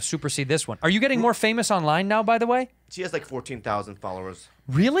 Is gonna supersede this one. Are you getting more famous online now? By the way. She has like 14,000 followers.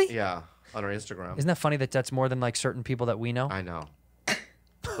 Really? Yeah, on her Instagram. Isn't that funny that that's more than like certain people that we know I know.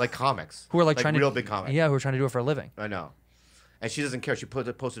 Like comics. who are like trying real to big comics. Yeah, who are trying to do it for a living. I know. And she doesn't care. She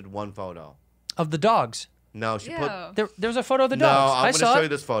posted one photo. Of the dogs. No, she Yeah. There's a photo of the No, dogs. I'm I going to saw show it. you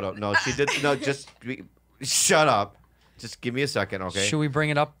this photo. No, she did. No, shut up. Just give me a second, okay? Should we bring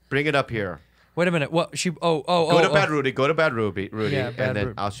it up? Bring it up here. Wait a minute. What she? Go to Bad Rudy. Go to Bad Rudy. Yeah, Bad and then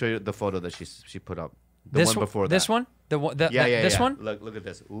Rudy. I'll show you the photo that she put up. The This one before that. This one. The one. Yeah. This one. Look at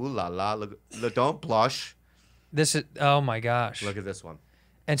this. Ooh la la. Look. Don't blush. This is. Oh my gosh. Look at this one.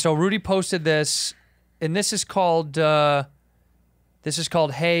 And so Rudy posted this, and this is called. Hey,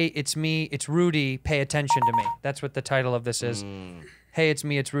 it's me. It's Rudy. Pay attention to me. That's what the title of this is. Hey, it's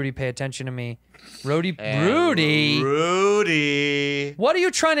me. It's Rudy. Pay attention to me. Rudy. Rudy. What are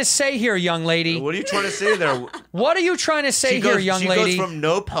you trying to say here, young lady? What are you trying to say there? What are you trying to say here, young lady? She goes from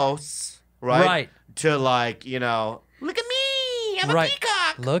no posts, right? Right. To like, look at me. I'm a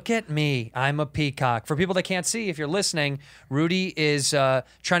peacock. Look at me. I'm a peacock. For people that can't see, if you're listening, Rudy is trying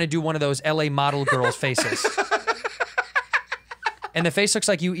to do one of those LA model girls faces. And the face looks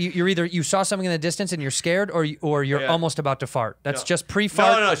like you're either you saw something in the distance and you're scared, or you're almost about to fart. That's just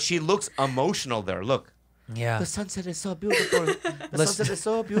pre-fart. No. She looks emotional there. Look. Yeah. The sunset is so beautiful. The sunset is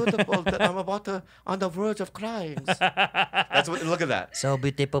so beautiful that I'm on the verge of crying. That's what. Look at that. So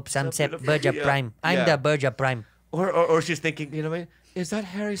beautiful sunset, beautiful. Verge of Yeah. Prime. I'm Yeah. the Verge of Prime. Or she's thinking, you know what I mean? Is that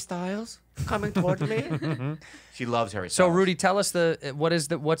Harry Styles coming toward me? She loves Harry So Styles. Rudy, tell us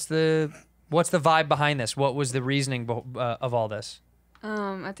what's the vibe behind this? What was the reasoning of all this?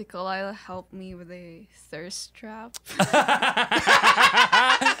 I think Kalila helped me with a thirst trap.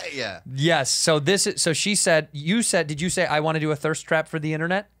 Yeah. Yes. So she said. Did you say I want to do a thirst trap for the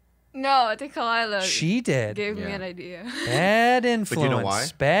internet? No, I think Kalila She did. gave me Yeah. an idea. Bad influence. you know why?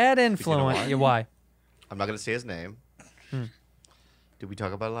 Bad why? influence. Yeah, why? I'm not gonna say his name. Did we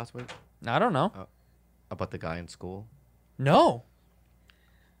talk about it last week? I don't know. About the guy in school? No.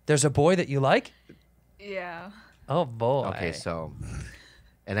 There's a boy that you like? Yeah. Oh boy. Okay, so,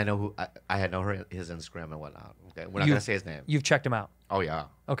 and I know who I know his Instagram and whatnot. Okay, we're not gonna say his name. You've checked him out. Oh yeah.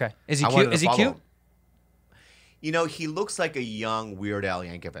 Okay. Is he I wanted cute? to Is he follow cute? him. He looks like a young Weird Al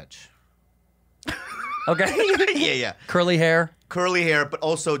Yankovic. Okay. yeah. Curly hair. Curly hair, but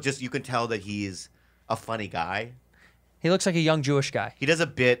also just you can tell that he's a funny guy. He looks like a young Jewish guy. He does a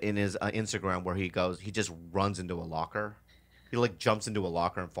bit in his Instagram where he just runs into a locker. He like jumps into a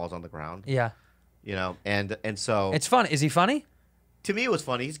locker and falls on the ground. Yeah. And so It's fun. Is he funny? to me it was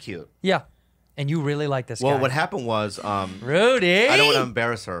funny. He's cute. Yeah. And you really like this Well, guy. what happened was Rudy. I don't want to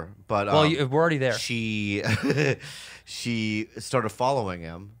embarrass her, but Well, we're already there. she she started following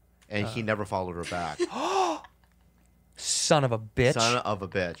him, and he never followed her back. Son of a bitch. Son of a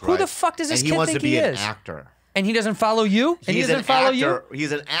bitch. Who right? the fuck does this and kid he wants think to be he an is? actor. And he doesn't follow you? And he doesn't follow you?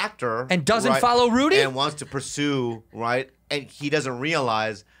 He's an actor. And doesn't follow Rudy? And wants to pursue, right? And he doesn't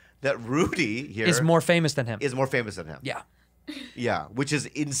realize that Rudy here Is more famous than him. is more famous than him. Yeah. Yeah, which is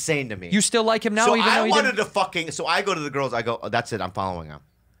insane to me. You still like him now, so even though I you wanted didn't? to fucking. So I go to the girls. I go, oh, that's it. I'm following him,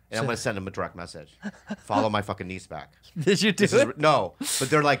 and I'm gonna send him a direct message. Follow my fucking niece back. Did you do This it? is, no, but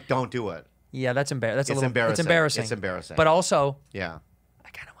they're like, don't do it. Yeah, that's embarrassing. That's a It's little. embarrassing. It's embarrassing. It's embarrassing. But also, Yeah, I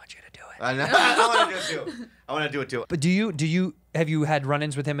kind of want you to do it. I know. I want to do it too. I want to do it too. But have you had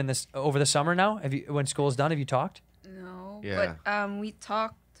run-ins with him in this over the summer now? Have you when school's done? Have you talked? No. Yeah. But we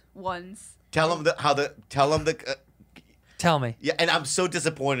talked once. Tell him the. Tell me. Yeah, and I'm so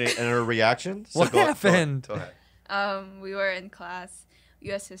disappointed in her reaction. So What happened? Go ahead. We were in class,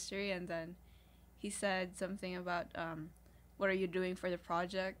 U.S. history, and then he said something about what are you doing for the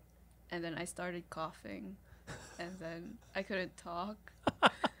project, and then I started coughing, and then I couldn't talk.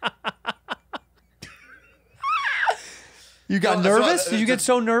 You got No, so, nervous? Did you get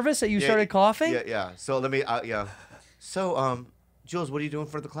so nervous that you started coughing? Yeah. So let me. Yeah. So Jules, what are you doing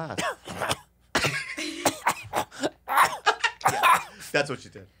for the class? That's what she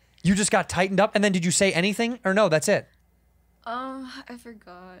did. You just got tightened up, and then did you say anything, or no? That's it. I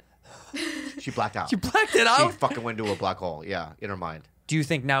forgot. She blacked out. You blacked it She out. fucking went into a black hole. Yeah, in her mind. Do you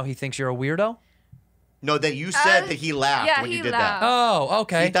think now he thinks you're a weirdo? No, that you said that he laughed yeah, when he you did laughed. that. Oh,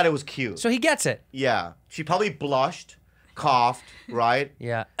 okay. He thought it was cute. So he gets it. Yeah, she probably blushed, coughed, right?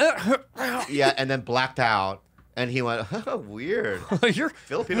 Yeah. Yeah, and then blacked out, and he went, weird. You're.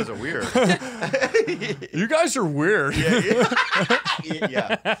 Filipinos are weird. You guys are weird.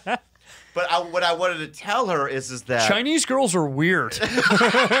 Yeah. But what I wanted to tell her is that Chinese girls are weird.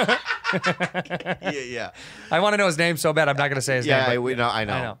 yeah. I want to know his name so bad. I'm not going to say his name. Yeah, but- we know. I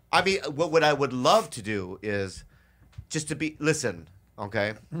know. I know. I mean, what I would love to do is just to be listen,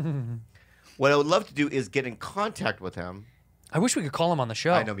 okay. What I would love to do is get in contact with him. I wish we could call him on the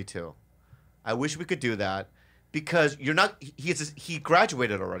show. I know, me too. I wish we could do that because you're not. He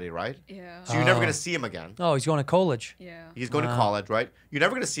graduated already, right? Yeah. So you're never gonna see him again. Oh, he's going to college. Yeah. He's going to college, right? You're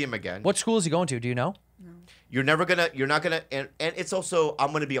never gonna see him again. What school is he going to? Do you know? You're not gonna. And it's also.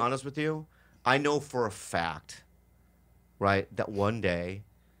 I'm gonna be honest with you. I know for a fact, right, that one day,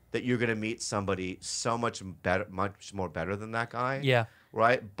 that you're gonna meet somebody so much better, much more better than that guy. Yeah.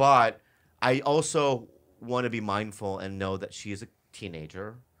 Right. But I also want to be mindful and know that she is a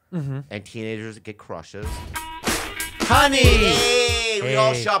teenager, and teenagers get crushes. Honey, hey, we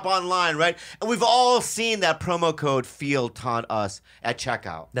all Hey. shop online, right? And we've all seen that promo code field taunt us at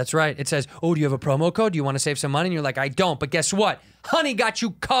checkout. That's right. It says, "Oh, do you have a promo code? Do you want to save some money?" And you're like, "I don't." But guess what? Honey got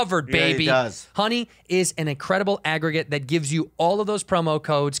you covered, Yeah, it baby. does. Honey is an incredible aggregate that gives you all of those promo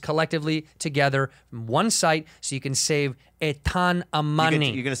codes collectively together from one site, so you can save a ton of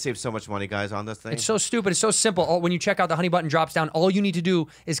money. You're gonna save so much money, guys, on this thing. It's so stupid. It's so simple. When you check out, the Honey button drops down. All you need to do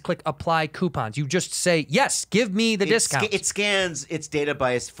is click Apply Coupons. You just say, "Yes, give me the discount." It scans its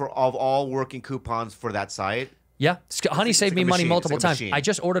database of all working coupons for that site. Yeah, Honey it's saved like me a money machine. multiple It's like a times. machine. I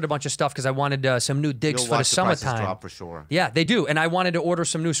just ordered a bunch of stuff because I wanted some new digs You'll for the watch the prices summertime. drop for sure. Yeah, they do. And I wanted to order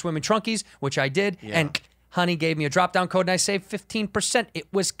some new swimming trunkies, which I did. Yeah. And Honey gave me a drop-down code, and I saved 15%. It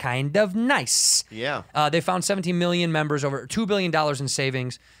was kind of nice. Yeah. They found 17 million members, over $2 billion in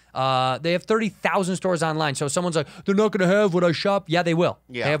savings. They have 30,000 stores online. So someone's like, they're not going to have what I shop. Yeah, they will.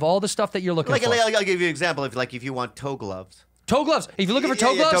 Yeah. They have all the stuff that you're looking Like, for. I'll give you an example. If you want toe gloves. Toe gloves. If you're looking for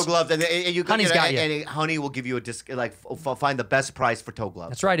toe gloves, toe gloves, and you can, Honey's got you. And Honey will give you a find the best price for toe gloves.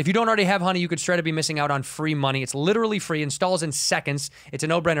 that's right. If you don't already have Honey, you could straight up be missing out on free money. It's literally free, installs in seconds. It's a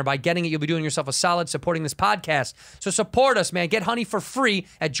no-brainer. By getting it, you'll be doing yourself a solid supporting this podcast. So support us, man. Get Honey for free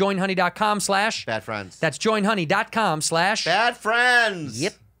at joinhoney.com/ Bad friends. That's joinhoney.com/ Bad friends.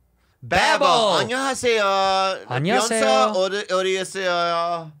 Yep. Babble. 안녕하세요. 안녕하세요.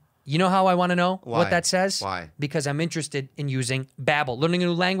 어디에세요? You know how I want to know Why? what that says? Why? Because I'm interested in using Babbel. Learning a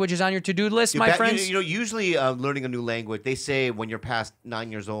new language is on your to-do list, my friends. You know, usually learning a new language, they say when you're past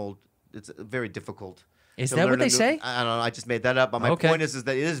 9 years old, it's very difficult. Is to that learn what they a new- say? I don't know. I just made that up. But my Okay. point is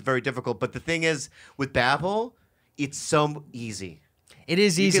that it is very difficult. But the thing is, with Babbel, it's so easy. It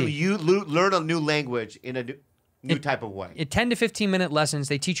is easy. You learn a new language in a new type of way. In 10 to 15 minute lessons,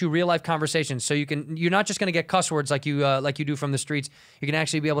 they teach you real life conversations. So you're not just going to get cuss words like you do from the streets. You can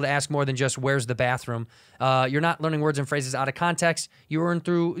actually be able to ask more than just "Where's the bathroom?" You're not learning words and phrases out of context. You learn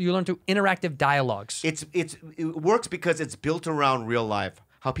through interactive dialogues. It works because it's built around real life,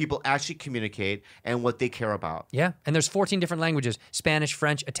 how people actually communicate and what they care about. Yeah, and there's 14 different languages: Spanish,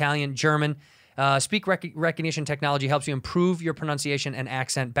 French, Italian, German. Speak recognition technology helps you improve your pronunciation and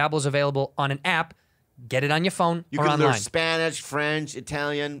accent. Babbel is available on an app. Get it on your phone You or can online. learn Spanish, French,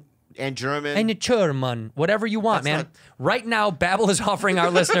 Italian, and German. And German, whatever you want, That's man. Right now, Babbel is offering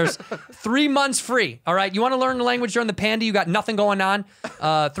our listeners 3 months free. All right, you want to learn the language during the panda? You got nothing going on.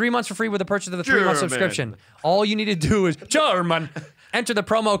 3 months for free with the purchase of the 3-month German. subscription. All you need to do is German. Enter the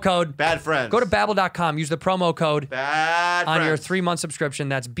promo code. Bad friends. Go to Babbel.com. Use the promo code Bad on your friends. 3-month subscription.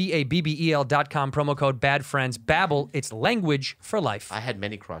 That's BABBEL.com. Promo code Bad Friends. Babbel. It's language for life. I had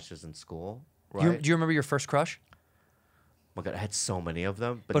many crushes in school. Do Right? you remember your first crush? Oh my God, I had so many of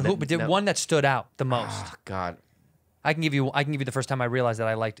them. But the one that stood out the most. Oh God. I can give you the first time I realized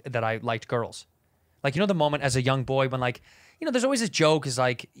that I liked girls. Like, you know, the moment as a young boy when, like, you know, there's always this joke is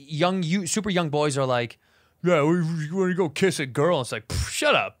like super young boys are like, yeah, we want to go kiss a girl. It's like,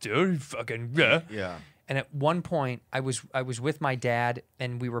 shut up, dude. You fucking yeah. Yeah. And at one point, I was with my dad,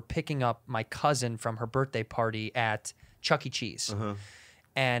 and we were picking up my cousin from her birthday party at Chuck E. Cheese.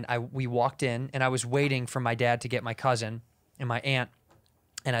 And we walked in, and I was waiting for my dad to get my cousin and my aunt.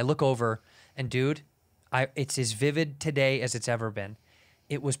 And I look over, and dude, it's as vivid today as it's ever been.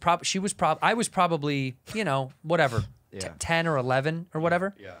 It was I was probably, you know, whatever, 10 or 11 or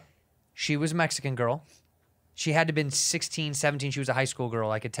whatever. Yeah. She was a Mexican girl. She had to have been 16, 17. She was a high school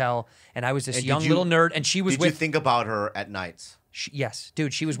girl, I could tell. And I was this And young little nerd, and she was Did you think about her at nights? yes,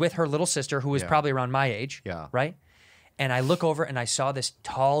 dude, she was with her little sister who was probably around my age. Yeah. Right? And I look over and I saw this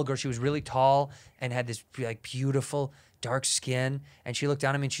tall girl. She was really tall and had this like beautiful dark skin. And she looked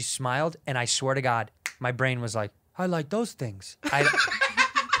down at me and she smiled. And I swear to God, my brain was like, I like those things.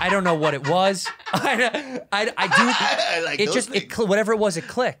 I don't know what it was. I like it those just things. whatever it was, it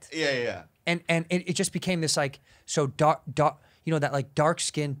clicked. Yeah. And it just became this like so dark, you know, that like dark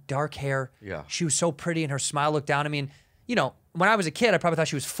skin, dark hair. Yeah. She was so pretty, and her smile looked down at me. And you know, when I was a kid, I probably thought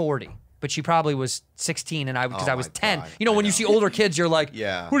she was 40, but she probably was 16, and because I was my 10. God, You know, I when you know. see older kids, you're like,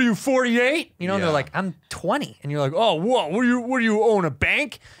 Yeah. what are you, 48? You know, and they're Yeah. like, I'm 20, and you're like, oh, what? What do you own a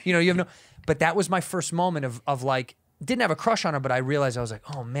bank? You know, you have no. But that was my first moment of like. Didn't have a crush on her, but I realized I was like,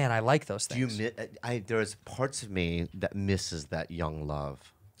 oh man, I like those things. There's parts of me that misses that young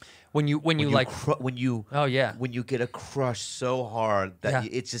love. When you like, oh yeah, when you get a crush so hard that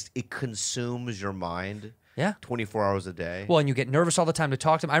Yeah. it consumes your mind. yeah. 24 hours a day. Well, and you get nervous all the time to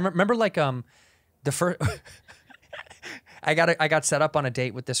talk to them. I remember like the first I got set up on a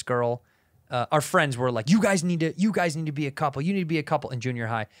date with this girl. Our friends were like, you guys need to be a couple. You need to be a couple in junior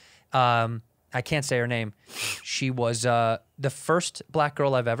high. I can't say her name. She was the first black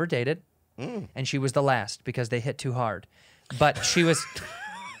girl I've ever dated, and she was the last because they hit too hard. But she was.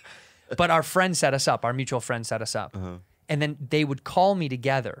 But our friend set us up. Our mutual friend set us up, and then they would call me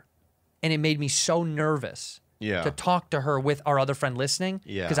together, and it made me so nervous to talk to her with our other friend listening.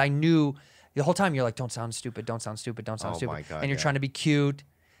 Yeah. Because I knew the whole time you're like, don't sound stupid, don't sound stupid, don't sound Oh stupid, my God, and you're yeah. trying to be cute.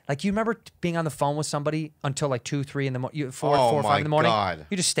 Like, you remember being on the phone with somebody until like 2, 3 in the morning, 4 Oh or 5 in the my morning? God.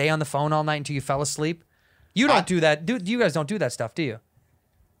 You just stay on the phone all night until you fell asleep? You don't do that. You guys don't do that stuff, do you?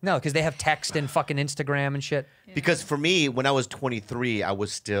 No, because they have text and fucking Instagram and shit. Because for me, when I was 23, I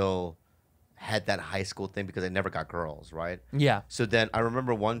was still had that high school thing because I never got girls, right? Yeah. So then I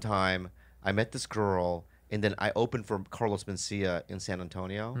remember one time I met this girl, and then I opened for Carlos Mencia in San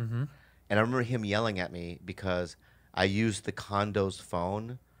Antonio. And I remember him yelling at me because I used the condo's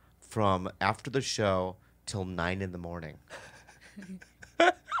phone from after the show till 9 in the morning.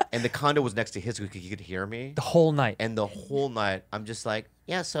 And the condo was next to his, so he could hear me. The whole night. And the whole night, I'm just like,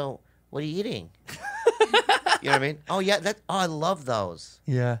 yeah, so what are you eating? You know what I mean? Oh, yeah, I love those.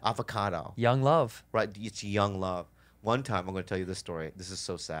 Yeah. Avocado. Young love. Right, it's young love. One time, I'm going to tell you this story. This is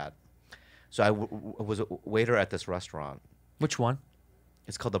so sad. So I was a waiter at this restaurant. Which one?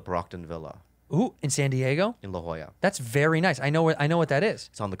 It's called the Brockton Villa Ooh, in San Diego? in La Jolla. That's very nice. I know what that is.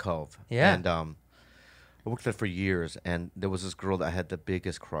 It's on the Cove. Yeah. And I worked there for years, and there was this girl that I had the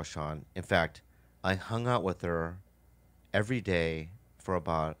biggest crush on. In fact, I hung out with her every day for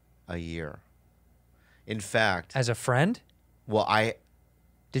about a year. In fact, As a friend? well,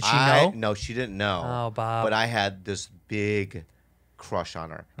 Did she know? No, she didn't know. Oh, Bob. But I had this big crush on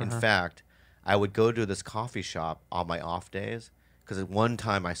her. In fact, I would go to this coffee shop on my off days because one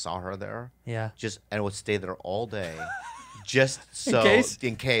time I saw her there. Yeah. And I would stay there all day, just so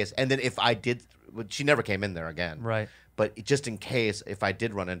in case. And then if I did, she never came in there again. Right. But just in case, if I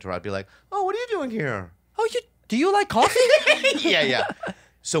did run into her, I'd be like, "Oh, what are you doing here?" Oh, do you like coffee? yeah.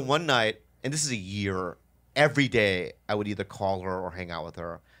 So one night, and this is a year, every day I would either call her or hang out with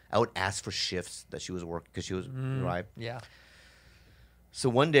her. I would ask for shifts that she was working because she was right. Yeah. So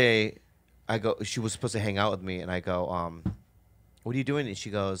one day, she was supposed to hang out with me, and I go, "What are you doing?" And she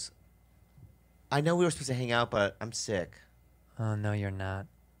goes, "I know we were supposed to hang out, but I'm sick." Oh, no, you're not.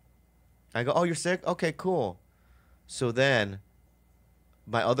 I go, oh, you're sick? Okay, cool. So then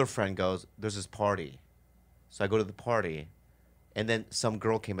my other friend goes, there's this party. So I go to the party, and then some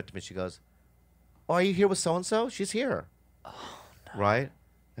girl came up to me. She goes, oh, are you here with so-and-so? She's here. Oh, no. Right?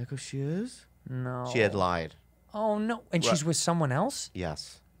 I go, she is? No. She had lied. Oh, no. And she's with someone else?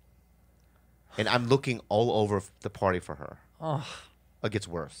 Yes. And I'm looking all over the party for her. Oh. It gets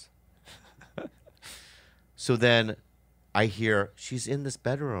worse. So then I hear, she's in this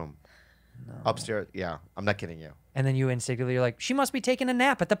bedroom. No. Upstairs. Yeah, I'm not kidding you. And then you instinctively, you're like, she must be taking a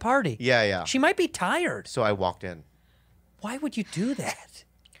nap at the party. Yeah, yeah. She might be tired. So I walked in. Why would you do that?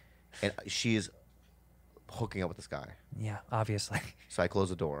 And she's hooking up with this guy. Yeah, obviously. So I close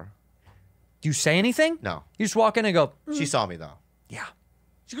the door. Do you say anything? No. You just walk in and go, She saw me, though. yeah.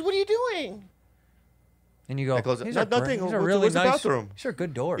 She goes, what are you doing? And you go, I close it. these No, are nothing. These are What's- really what's the nice. bathroom? These are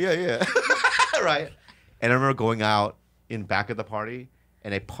good doors. Yeah, yeah. Right. And I remember going out in back of the party,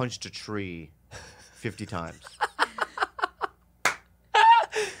 and I punched a tree 50 times.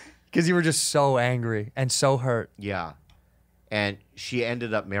 Because you were just so angry and so hurt. Yeah. And she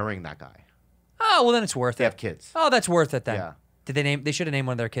ended up marrying that guy. Oh, well, then it's worth They it. have kids. Oh, that's worth it then. Yeah. Did they name? They should have named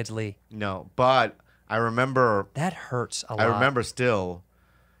one of their kids Lee. No, but I remember. That hurts a lot. I remember still,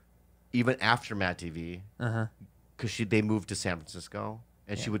 even after Matt TV, Uh-huh. because they moved to San Francisco,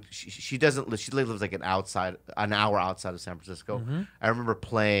 and she doesn't live. She lives like an hour outside of San Francisco. Mm-hmm. I remember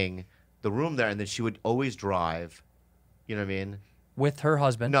playing the room there, and then she would always drive. You know what I mean? With her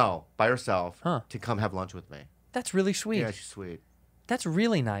husband. No, by herself Huh. to come have lunch with me. That's really sweet. Yeah, she's sweet. That's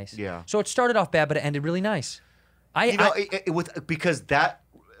really nice. Yeah. So it started off bad, but it ended really nice. Because that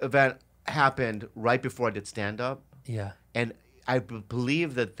event happened right before I did stand up, Yeah. and I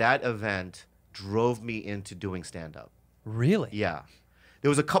believe that event drove me into doing stand up. Really? Yeah. There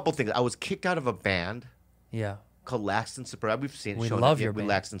was a couple things. I was kicked out of a band Yeah. called Laxton Superb. We've seen it. We shown love it, your with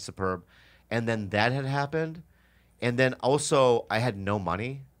band. Laxton Superb. And then that had happened. And then also I had no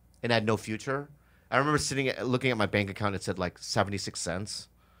money and I had no future. I remember looking at my bank account. It said like 76 cents.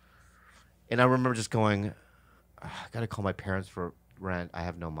 And I remember just going, I got to call my parents for rent. I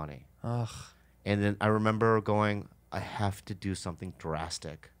have no money. Ugh. And then I remember going, I have to do something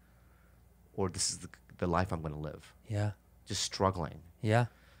drastic or this is the life I'm going to live. Yeah. Just struggling. Yeah.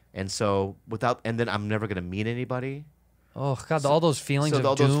 And so and then I'm never going to meet anybody. Oh, God, all those feelings of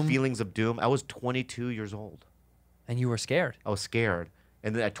all doom. those feelings of doom. I was 22 years old. And you were scared. I was scared.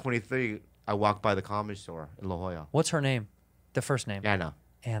 And then at 23, I walked by the comedy store in La Jolla. What's her name? The first name? Anna.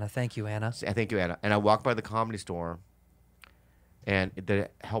 Anna. Thank you, Anna. Thank you, Anna. And I walked by the comedy store, and the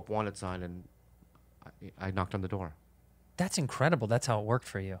help wanted sign, and I knocked on the door. That's incredible. That's how it worked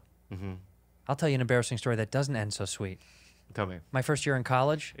for you. Mm-hmm. I'll tell you an embarrassing story that doesn't end so sweet. Tell me. My first year in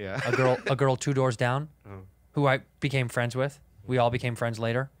college, Yeah. a girl 2 doors down, Oh. who I became friends with. We all became friends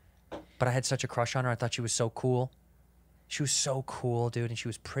later. But I had such a crush on her. I thought she was so cool. She was so cool, dude. And she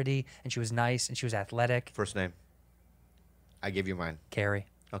was pretty, and she was nice, and she was athletic. First name. I gave you mine. Carrie.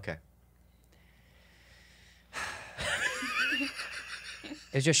 Okay.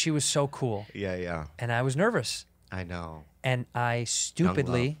 It's just she was so cool. Yeah, yeah. And I was nervous. I know. And I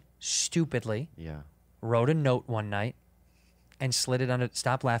stupidly Yeah. wrote a note one night and slid it under.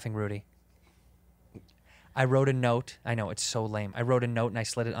 Stop laughing, Rudy. I wrote a note. I know, it's so lame. I wrote a note and I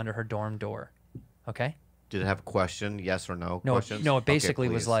slid it under her dorm door. Okay? Did it have a question? Yes or no? No, questions? no. It Okay, basically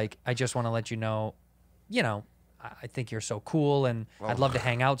was please. like, I just want to let you know, I think you're so cool and I'd love to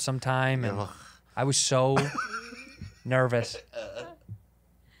hang out sometime. And Ugh. I was so nervous.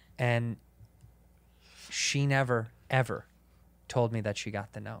 And she never, ever told me that she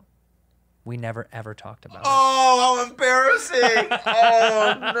got the note. We never, ever talked about it. Oh, how embarrassing.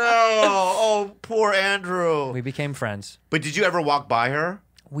 Oh, no. Oh, poor Andrew. We became friends. But did you ever walk by her?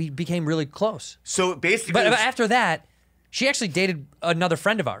 We became really close. So basically... But after that, she actually dated another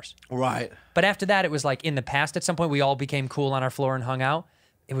friend of ours. Right. But after that, it was like in the past. At some point, we all became cool on our floor and hung out.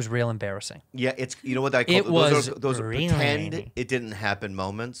 It was real embarrassing. Yeah, it's... You know what I call It was those really pretend it didn't happen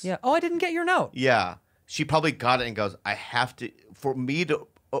moments? Yeah. Oh, I didn't get your note. Yeah. She probably got it and goes, I have to...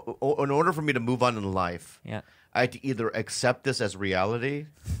 in order for me to move on in life, Yeah. I had to either accept this as reality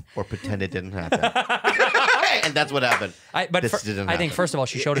or pretend it didn't happen. And that's what happened. I think, happen. first of all,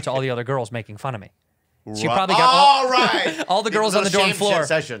 she showed it to all the other girls making fun of me. She Right. probably got right. all the girls It on was the a dorm shame floor.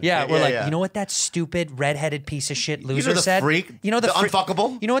 session. Yeah, we're like, yeah. you know what that stupid redheaded piece of shit loser know the said? freak? You know the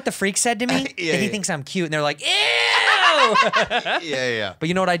unfuckable? You know what the freak said to me? Yeah, that he yeah. thinks I'm cute, and they're like, ew. Yeah. But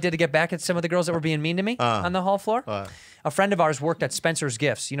you know what I did to get back at some of the girls that were being mean to me on the hall floor? A friend of ours worked at Spencer's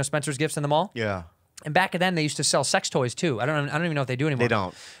Gifts. You know Spencer's Gifts in the mall? Yeah. And back then they used to sell sex toys too. I don't even know if they do anymore. They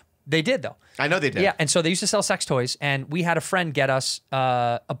don't. They did though. I know they did. Yeah, and so they used to sell sex toys, and we had a friend get us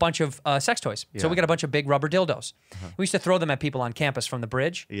a bunch of sex toys. So we got a bunch of big rubber dildos. We used to throw them at people on campus from the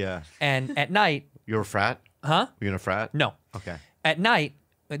bridge. Yeah. And at night, You were a frat? huh? Were you in a frat? No. Okay. At night,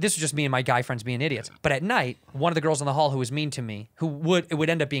 this was just me and my guy friends being idiots. But at night, one of the girls in the hall who was mean to me, who would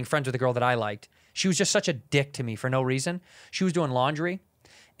end up being friends with a girl that I liked, she was just such a dick to me for no reason. She was doing laundry,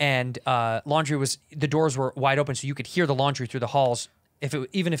 and laundry was, the doors were wide open, so you could hear the laundry through the halls.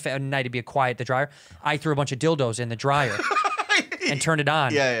 Even if at night it'd be quiet, the dryer, I threw a bunch of dildos in the dryer and turned it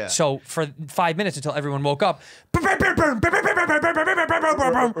on. Yeah. So for 5 minutes until everyone woke up. Right.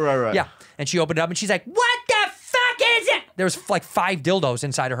 Yeah. And she opened it up and she's like, "What the fuck is it?" There was like 5 dildos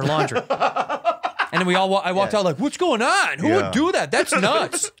inside of her laundry. And then I walked out like, "What's going on? Who would do that? That's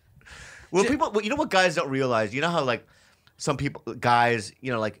nuts." Well, people, you know what guys don't realize? You know how like some people, guys,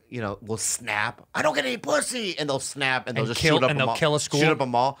 will snap. I don't get any pussy, and they'll snap, and they'll just shoot up a mall. Kill a school. Shoot up a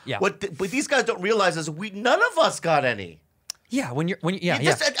mall. Yeah. What these guys don't realize is none of us got any. Yeah. I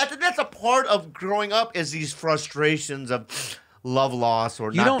think That's a part of growing up is these frustrations of love loss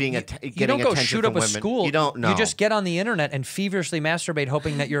or not being getting attention You don't go shoot up from a women. school. You don't know. You just get on the internet and feverishly masturbate,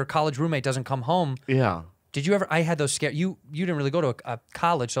 hoping that your college roommate doesn't come home. Yeah. Did you ever? I had those scare. You didn't really go to a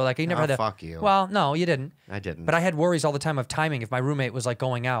college, so like you never had that. Fuck you. Well, no, you didn't. I didn't. But I had worries all the time of timing. If my roommate was like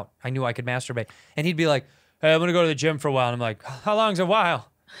going out, I knew I could masturbate, and he'd be like, "Hey, I'm gonna go to the gym for a while." And I'm like, "How long's a while?"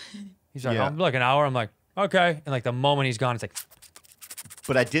 He's like, "I'm like an hour." I'm like, "Okay." And like the moment he's gone, it's like.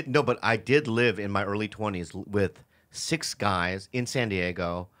 But I did live in my early 20s with 6 guys in San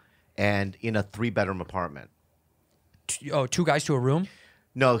Diego, and in a 3-bedroom apartment. 2 guys to a room.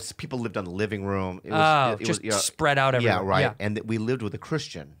 No, people lived on the living room. It just was, spread out everywhere. Yeah, right. Yeah. And we lived with a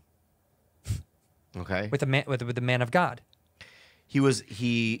Christian. Okay. With the man of God. He was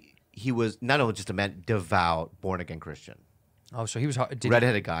not only just a man, devout, born again Christian. Oh, so he was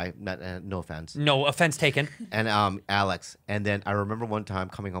Redheaded guy. No offense. No offense taken. And Alex. And then I remember one time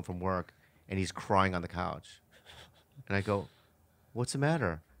coming home from work, and he's crying on the couch, and I go, "What's the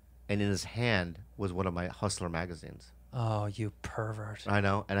matter?" And in his hand was one of my Hustler magazines. Oh, you pervert. I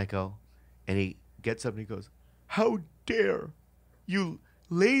know. And I go, and he gets up and he goes, "How dare you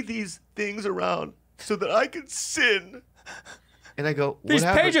lay these things around so that I can sin?" And I go, These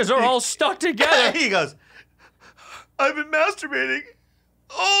pages are all stuck together. He goes, "I've been masturbating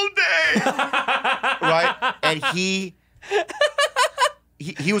all day." Right? And he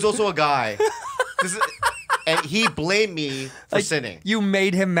was also a guy. And he blamed me for sinning. You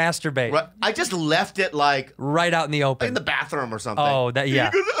made him masturbate. Right? I just left it like right out in the open. In the bathroom or something. Oh,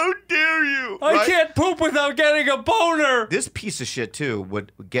 yeah. He goes, "How dare you?" I right? can't poop without getting a boner. This piece of shit, too,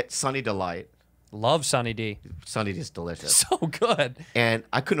 would get Sunny Delight. Love Sunny D. Sunny D is delicious. So good. And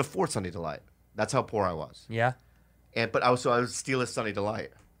I couldn't afford Sunny Delight. That's how poor I was. Yeah. But I would steal his Sunny Delight.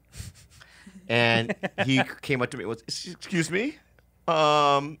 And he came up to me and was, "Excuse me?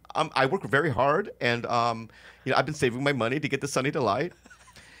 I work very hard, and I've been saving my money to get the Sunny Delight."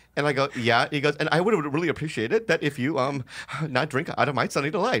 And I go, "Yeah." He goes, "And I would really appreciate it that if you not drink out of my Sunny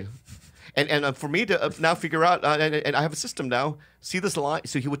Delight." And for me to now figure out, and I have a system now, see this line?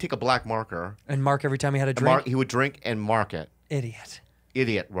 So he would take a black marker. And mark every time he had a drink? He would drink and mark it.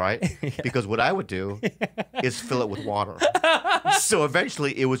 Idiot, right? Yeah. Because what I would do is fill it with water. So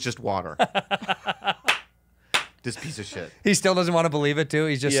eventually it was just water. This piece of shit. He still doesn't want to believe it, too.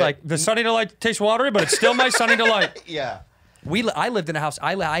 He's just like, the Sunny Delight tastes watery, but it's still my Sunny Delight. Yeah. I lived in a house.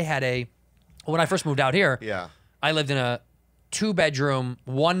 I had when I first moved out here, I lived in a 2-bedroom,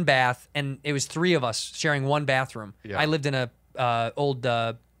 1 bath, and it was 3 of us sharing 1 bathroom. Yeah. I lived in a old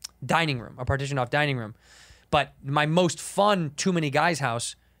dining room, a partitioned off dining room. But my most fun Too Many Guys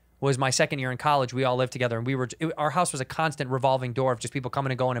house was my second year in college. We all lived together, and our house was a constant revolving door of just people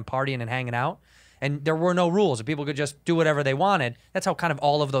coming and going and partying and hanging out. And there were no rules, and people could just do whatever they wanted. That's how kind of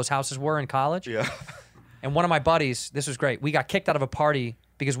all of those houses were in college. Yeah. And one of my buddies, this was great. We got kicked out of a party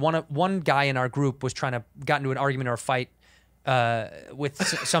because one guy in our group was got into an argument or a fight with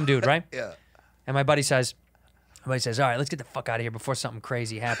some dude, right? Yeah. And my buddy says, "All right, let's get the fuck out of here before something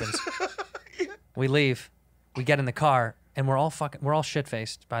crazy happens." Yeah. We leave. We get in the car, and we're all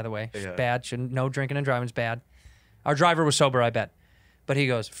shit-faced, by the way. Yeah. Bad. No drinking and driving is bad. Our driver was sober, I bet. But he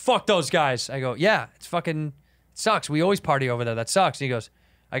goes, "Fuck those guys." I go, "Yeah, it sucks. We always party over there. That sucks." And he goes,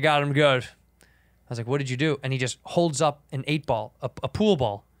 "I got him good." I was like, "What did you do?" And he just holds up an 8-ball, a pool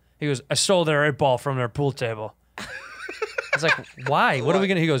ball. He goes, "I stole their 8-ball from their pool table." I was like, "Why? What are we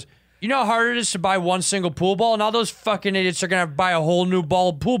going to?" He goes, "You know how hard it is to buy one single pool ball? Now those fucking idiots are going to buy a whole new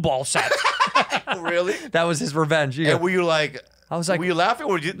pool ball set." Really? That was his revenge. And were you like, I was like, were you laughing?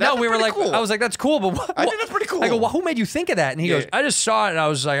 Or you, no, we were like, cool. I was like, that's cool, but what? I think that's pretty cool. I go, well, who made you think of that? And he Yeah. goes, I just saw it, and I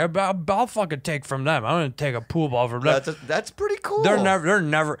was like, I'll fucking take from them. I'm gonna take a pool ball from them. That's pretty cool. They're never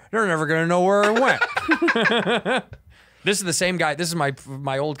gonna know where it went. This is the same guy. This is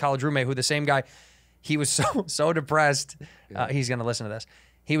my old college roommate. Who the same guy? He was so depressed. He's gonna listen to this.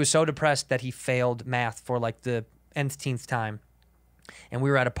 He was so depressed that he failed math for like the nth time, and we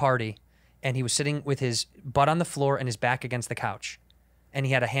were at a party. And he was sitting with his butt on the floor and his back against the couch. And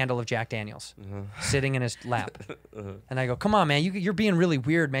he had a handle of Jack Daniels sitting in his lap. And I go, come on, man, you're being really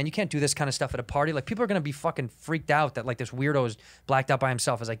weird, man. You can't do this kind of stuff at a party. Like, people are going to be fucking freaked out that, like, this weirdo is blacked out by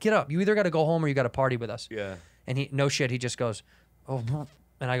himself. I was like, get up. You either got to go home or you got to party with us. Yeah. And he, no shit, he just goes, oh.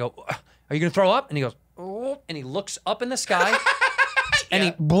 And I go, are you going to throw up? And he goes, oh. And he looks up in the sky. And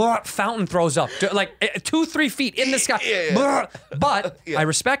he fountain throws up. Like, 2-3 feet in the sky. But I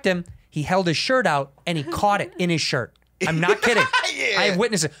respect him. He held his shirt out and he caught it in his shirt. I'm not kidding. I have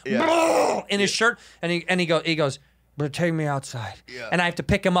witnessed it in his shirt, and he goes, but take me outside. And I have to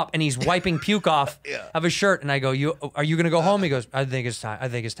pick him up, and he's wiping puke off of his shirt, and I go, are you gonna go home? He goes, I think it's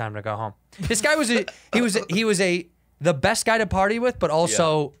time to go home. This guy was the best guy to party with, but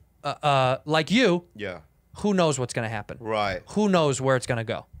also like you. Yeah. Who knows what's gonna happen? Right. Who knows where it's gonna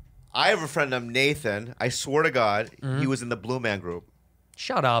go? I have a friend named Nathan. I swear to God, he was in the Blue Man Group.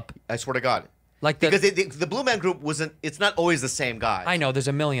 Shut up. I swear to God. Like because the Blue Man Group wasn't. It's not always the same guy. I know. There's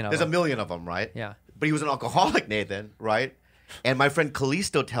a million of them. There's a million of them, right? Yeah. But he was an alcoholic, Nathan, right? And my friend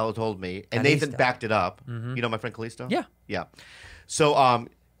Callisto told me, and Nathan backed it up. You know my friend Callisto? Yeah. Yeah. So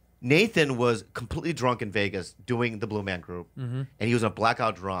Nathan was completely drunk in Vegas doing the Blue Man Group, and he was a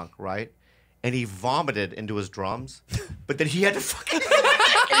blackout drunk, right? And he vomited into his drums, but then he had to fucking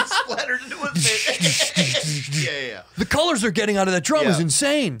it splattered into his face. Yeah. The colors they're getting out of that drum is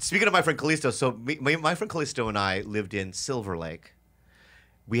insane. Speaking of my friend Callisto, so my friend Callisto and I lived in Silver Lake.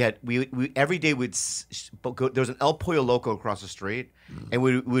 We every day we'd go, there was an El Pollo Loco across the street, and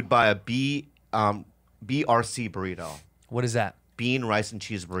we would buy a BRC burrito. What is that? Bean, rice, and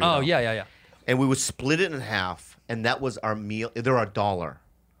cheese burrito. Oh yeah. And we would split it in half, and that was our meal. They're $1.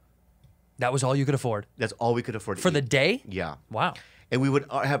 That was all you could afford That's all we could afford to for eat. the day. Yeah. Wow. And we would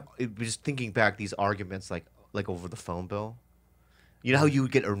have just thinking back these arguments like over the phone bill. You know how you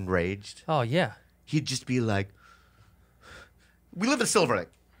would get enraged? Oh yeah. He'd just be like, "We live in Silver Lake.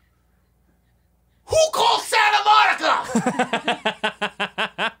 Who called Santa Monica?"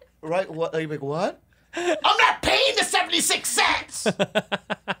 Right? What? Are you like, what? I'm not paying the 76 cents.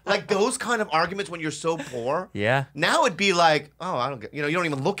 Like those kind of arguments when you're so poor. Yeah. Now it'd be like, oh, I don't get. You don't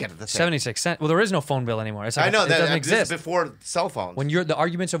even look at it the same. 76 cents. Well, there is no phone bill anymore. It's like I know it that doesn't this exist. is before cell phones. When you're the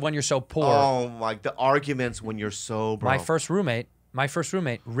arguments of when you're so poor. Oh my! The arguments when you're so broke. My first roommate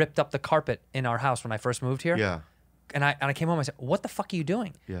ripped up the carpet in our house when I first moved here. Yeah. And I came home. I said, "What the fuck are you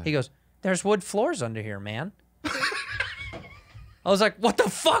doing?" Yeah. He goes, "There's wood floors under here, man." I was like, "What the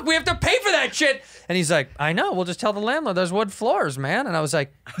fuck? We have to pay for that shit." And he's like, "I know. We'll just tell the landlord there's wood floors, man." And I was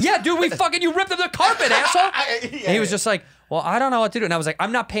like, "Yeah, dude, you ripped up the carpet, asshole." And he was just like, "Well, I don't know what to do." And I was like,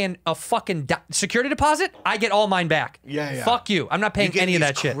 "I'm not paying a fucking security deposit. I get all mine back. Yeah. Fuck you. I'm not paying any of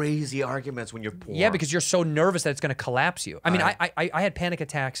that shit." Crazy arguments when you're poor. Yeah, because you're so nervous that it's going to collapse you. I mean, I had panic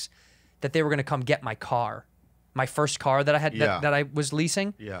attacks that they were going to come get my car. My first car that I had that I was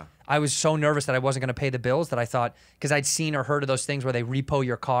leasing. Yeah. I was so nervous that I wasn't going to pay the bills that I thought, because I'd seen or heard of those things where they repo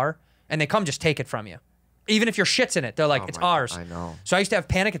your car and they come just take it from you. Even if your shit's in it, they're like, it's ours. I know. So I used to have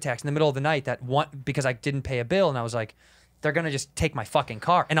panic attacks in the middle of the night because I didn't pay a bill, and I was like, they're going to just take my fucking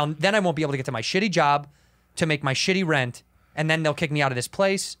car. And then I won't be able to get to my shitty job to make my shitty rent, and then they'll kick me out of this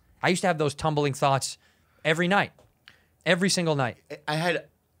place. I used to have those tumbling thoughts every night. Every single night. I had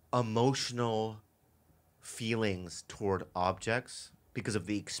emotional feelings toward objects because of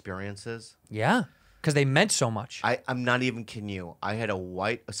the experiences. Yeah, because they meant so much. I'm not even kidding you. I had a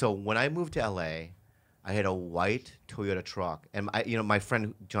white. So when I moved to LA, I had a white Toyota truck, and my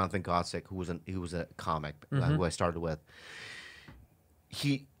friend Jonathan Gossick, who was a comic who I started with.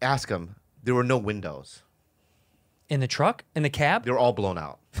 He asked him. There were no windows In the truck? In the cab? They were all blown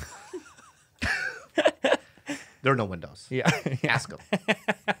out. There are no windows. Yeah. Ask him.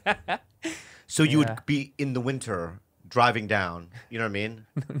 So you would be in the winter driving down, you know what I mean?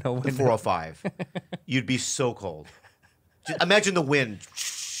 No The window. 405. You'd be so cold. Just imagine the wind.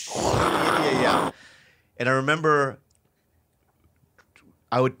 Yeah. And I remember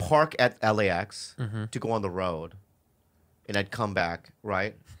I would park at LAX to go on the road, and I'd come back,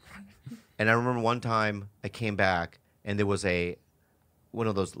 right? And I remember one time I came back, and there was one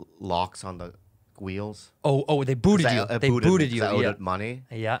of those locks on the wheels. Oh, they booted you. They booted you. I owed Yeah. it money.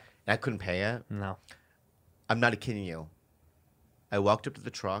 Yeah. And I couldn't pay it. No. I'm not kidding you. I walked up to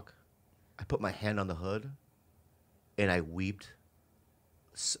the truck. I put my hand on the hood, and I wept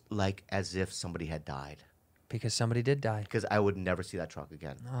like as if somebody had died. Because somebody did die. Because I would never see that truck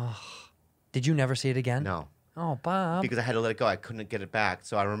again. Did you never see it again? No. Oh, Bob. Because I had to let it go. I couldn't get it back.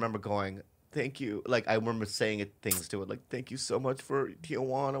 So I remember going, thank you. Like, I remember saying things to it, like, thank you so much for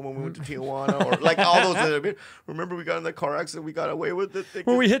Tijuana when we went to Tijuana. Or, like, all those. Remember we got in the car accident, we got away with it.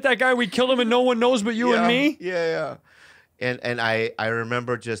 When we hit that guy, we killed him and no one knows but you and me? Yeah. And I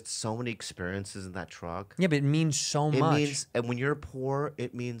remember just so many experiences in that truck. Yeah, but it means so much. And when you're poor,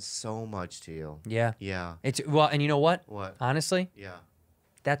 it means so much to you. Yeah. Yeah. Well, and you know what? What? Honestly? Yeah.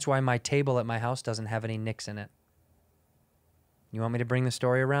 That's why my table at my house doesn't have any nicks in it. You want me to bring the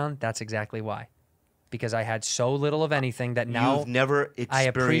story around? That's exactly why. Because I had so little of anything that now You've never experienced. I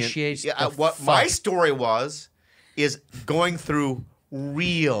appreciate what my story is going through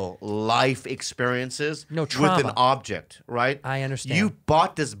real life experiences No with trauma. an object, right? I understand. You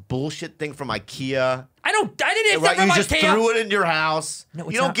bought this bullshit thing from IKEA. I didn't Right? from You just IKEA. threw it in your house. No,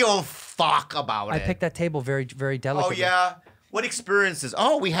 it's you don't not. give a fuck about it. I picked that table very, very Oh, delicately. yeah? What experiences?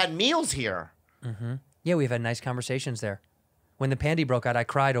 Oh, we had meals here. Yeah, we've had nice conversations there. When the pandy broke out, I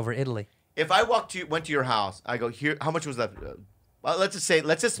cried over Italy. If I went to your house, I go, here, how much was that? Let's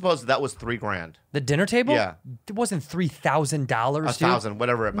just suppose that was $3,000. The dinner table? Yeah. It wasn't $3,000, dude. $1,000,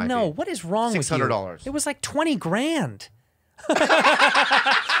 whatever it might be. No, what is wrong with you? $600. It was like 20 grand.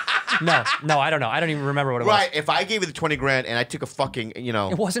 No, I don't know. I don't even remember what it was. Right, if I gave you the $20,000 and I took a fucking,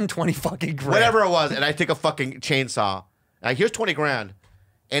 It wasn't 20 fucking grand. whatever it was, and I took a fucking chainsaw, here's $20,000,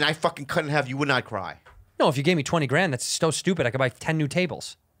 and I fucking couldn't have, you would not cry. No, if you gave me 20 grand, that's so stupid. I could buy 10 new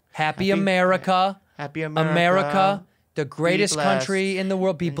tables. Happy America. Happy America. America, the greatest blessed. country in the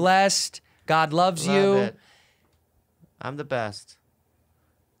world. Be blessed. God loves Love you. it. I'm the best.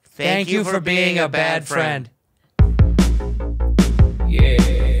 Thank you for being a bad friend. Yeah.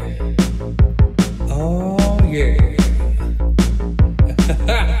 Oh, yeah.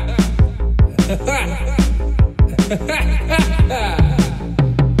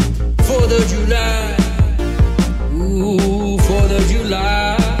 Fourth of July. Ooh, 4th of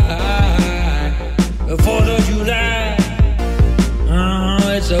July. 4th of July.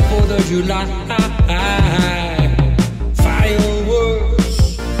 It's the 4th of July.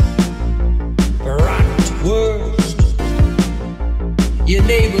 Fireworks. Bratwurst. Your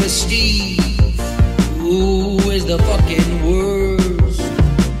neighbor Steve, ooh, is the fucking worst.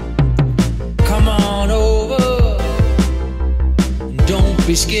 Come on over, don't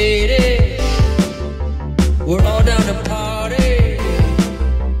be skittish. We're all down to party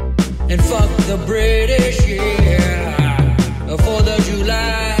and fuck the British, yeah. The 4th of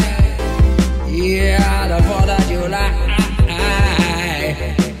July, yeah, the 4th of July,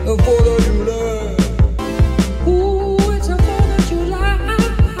 the 4th of July. Ooh, it's the 4th of July.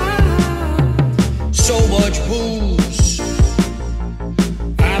 So much booze,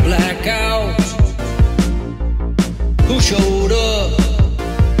 I black out. Who showed up?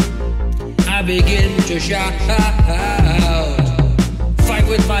 I begin to shout. Fight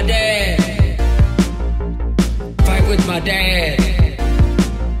with my dad. Fight with my dad.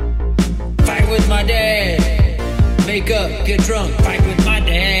 Fight with my dad. Make up, get drunk, fight with my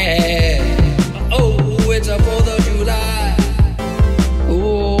dad. Oh, it's a 4th of July.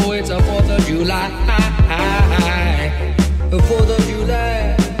 Oh, it's a 4th of July. The 4th of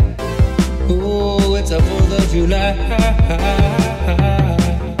July. Oh, it's a 4th of July.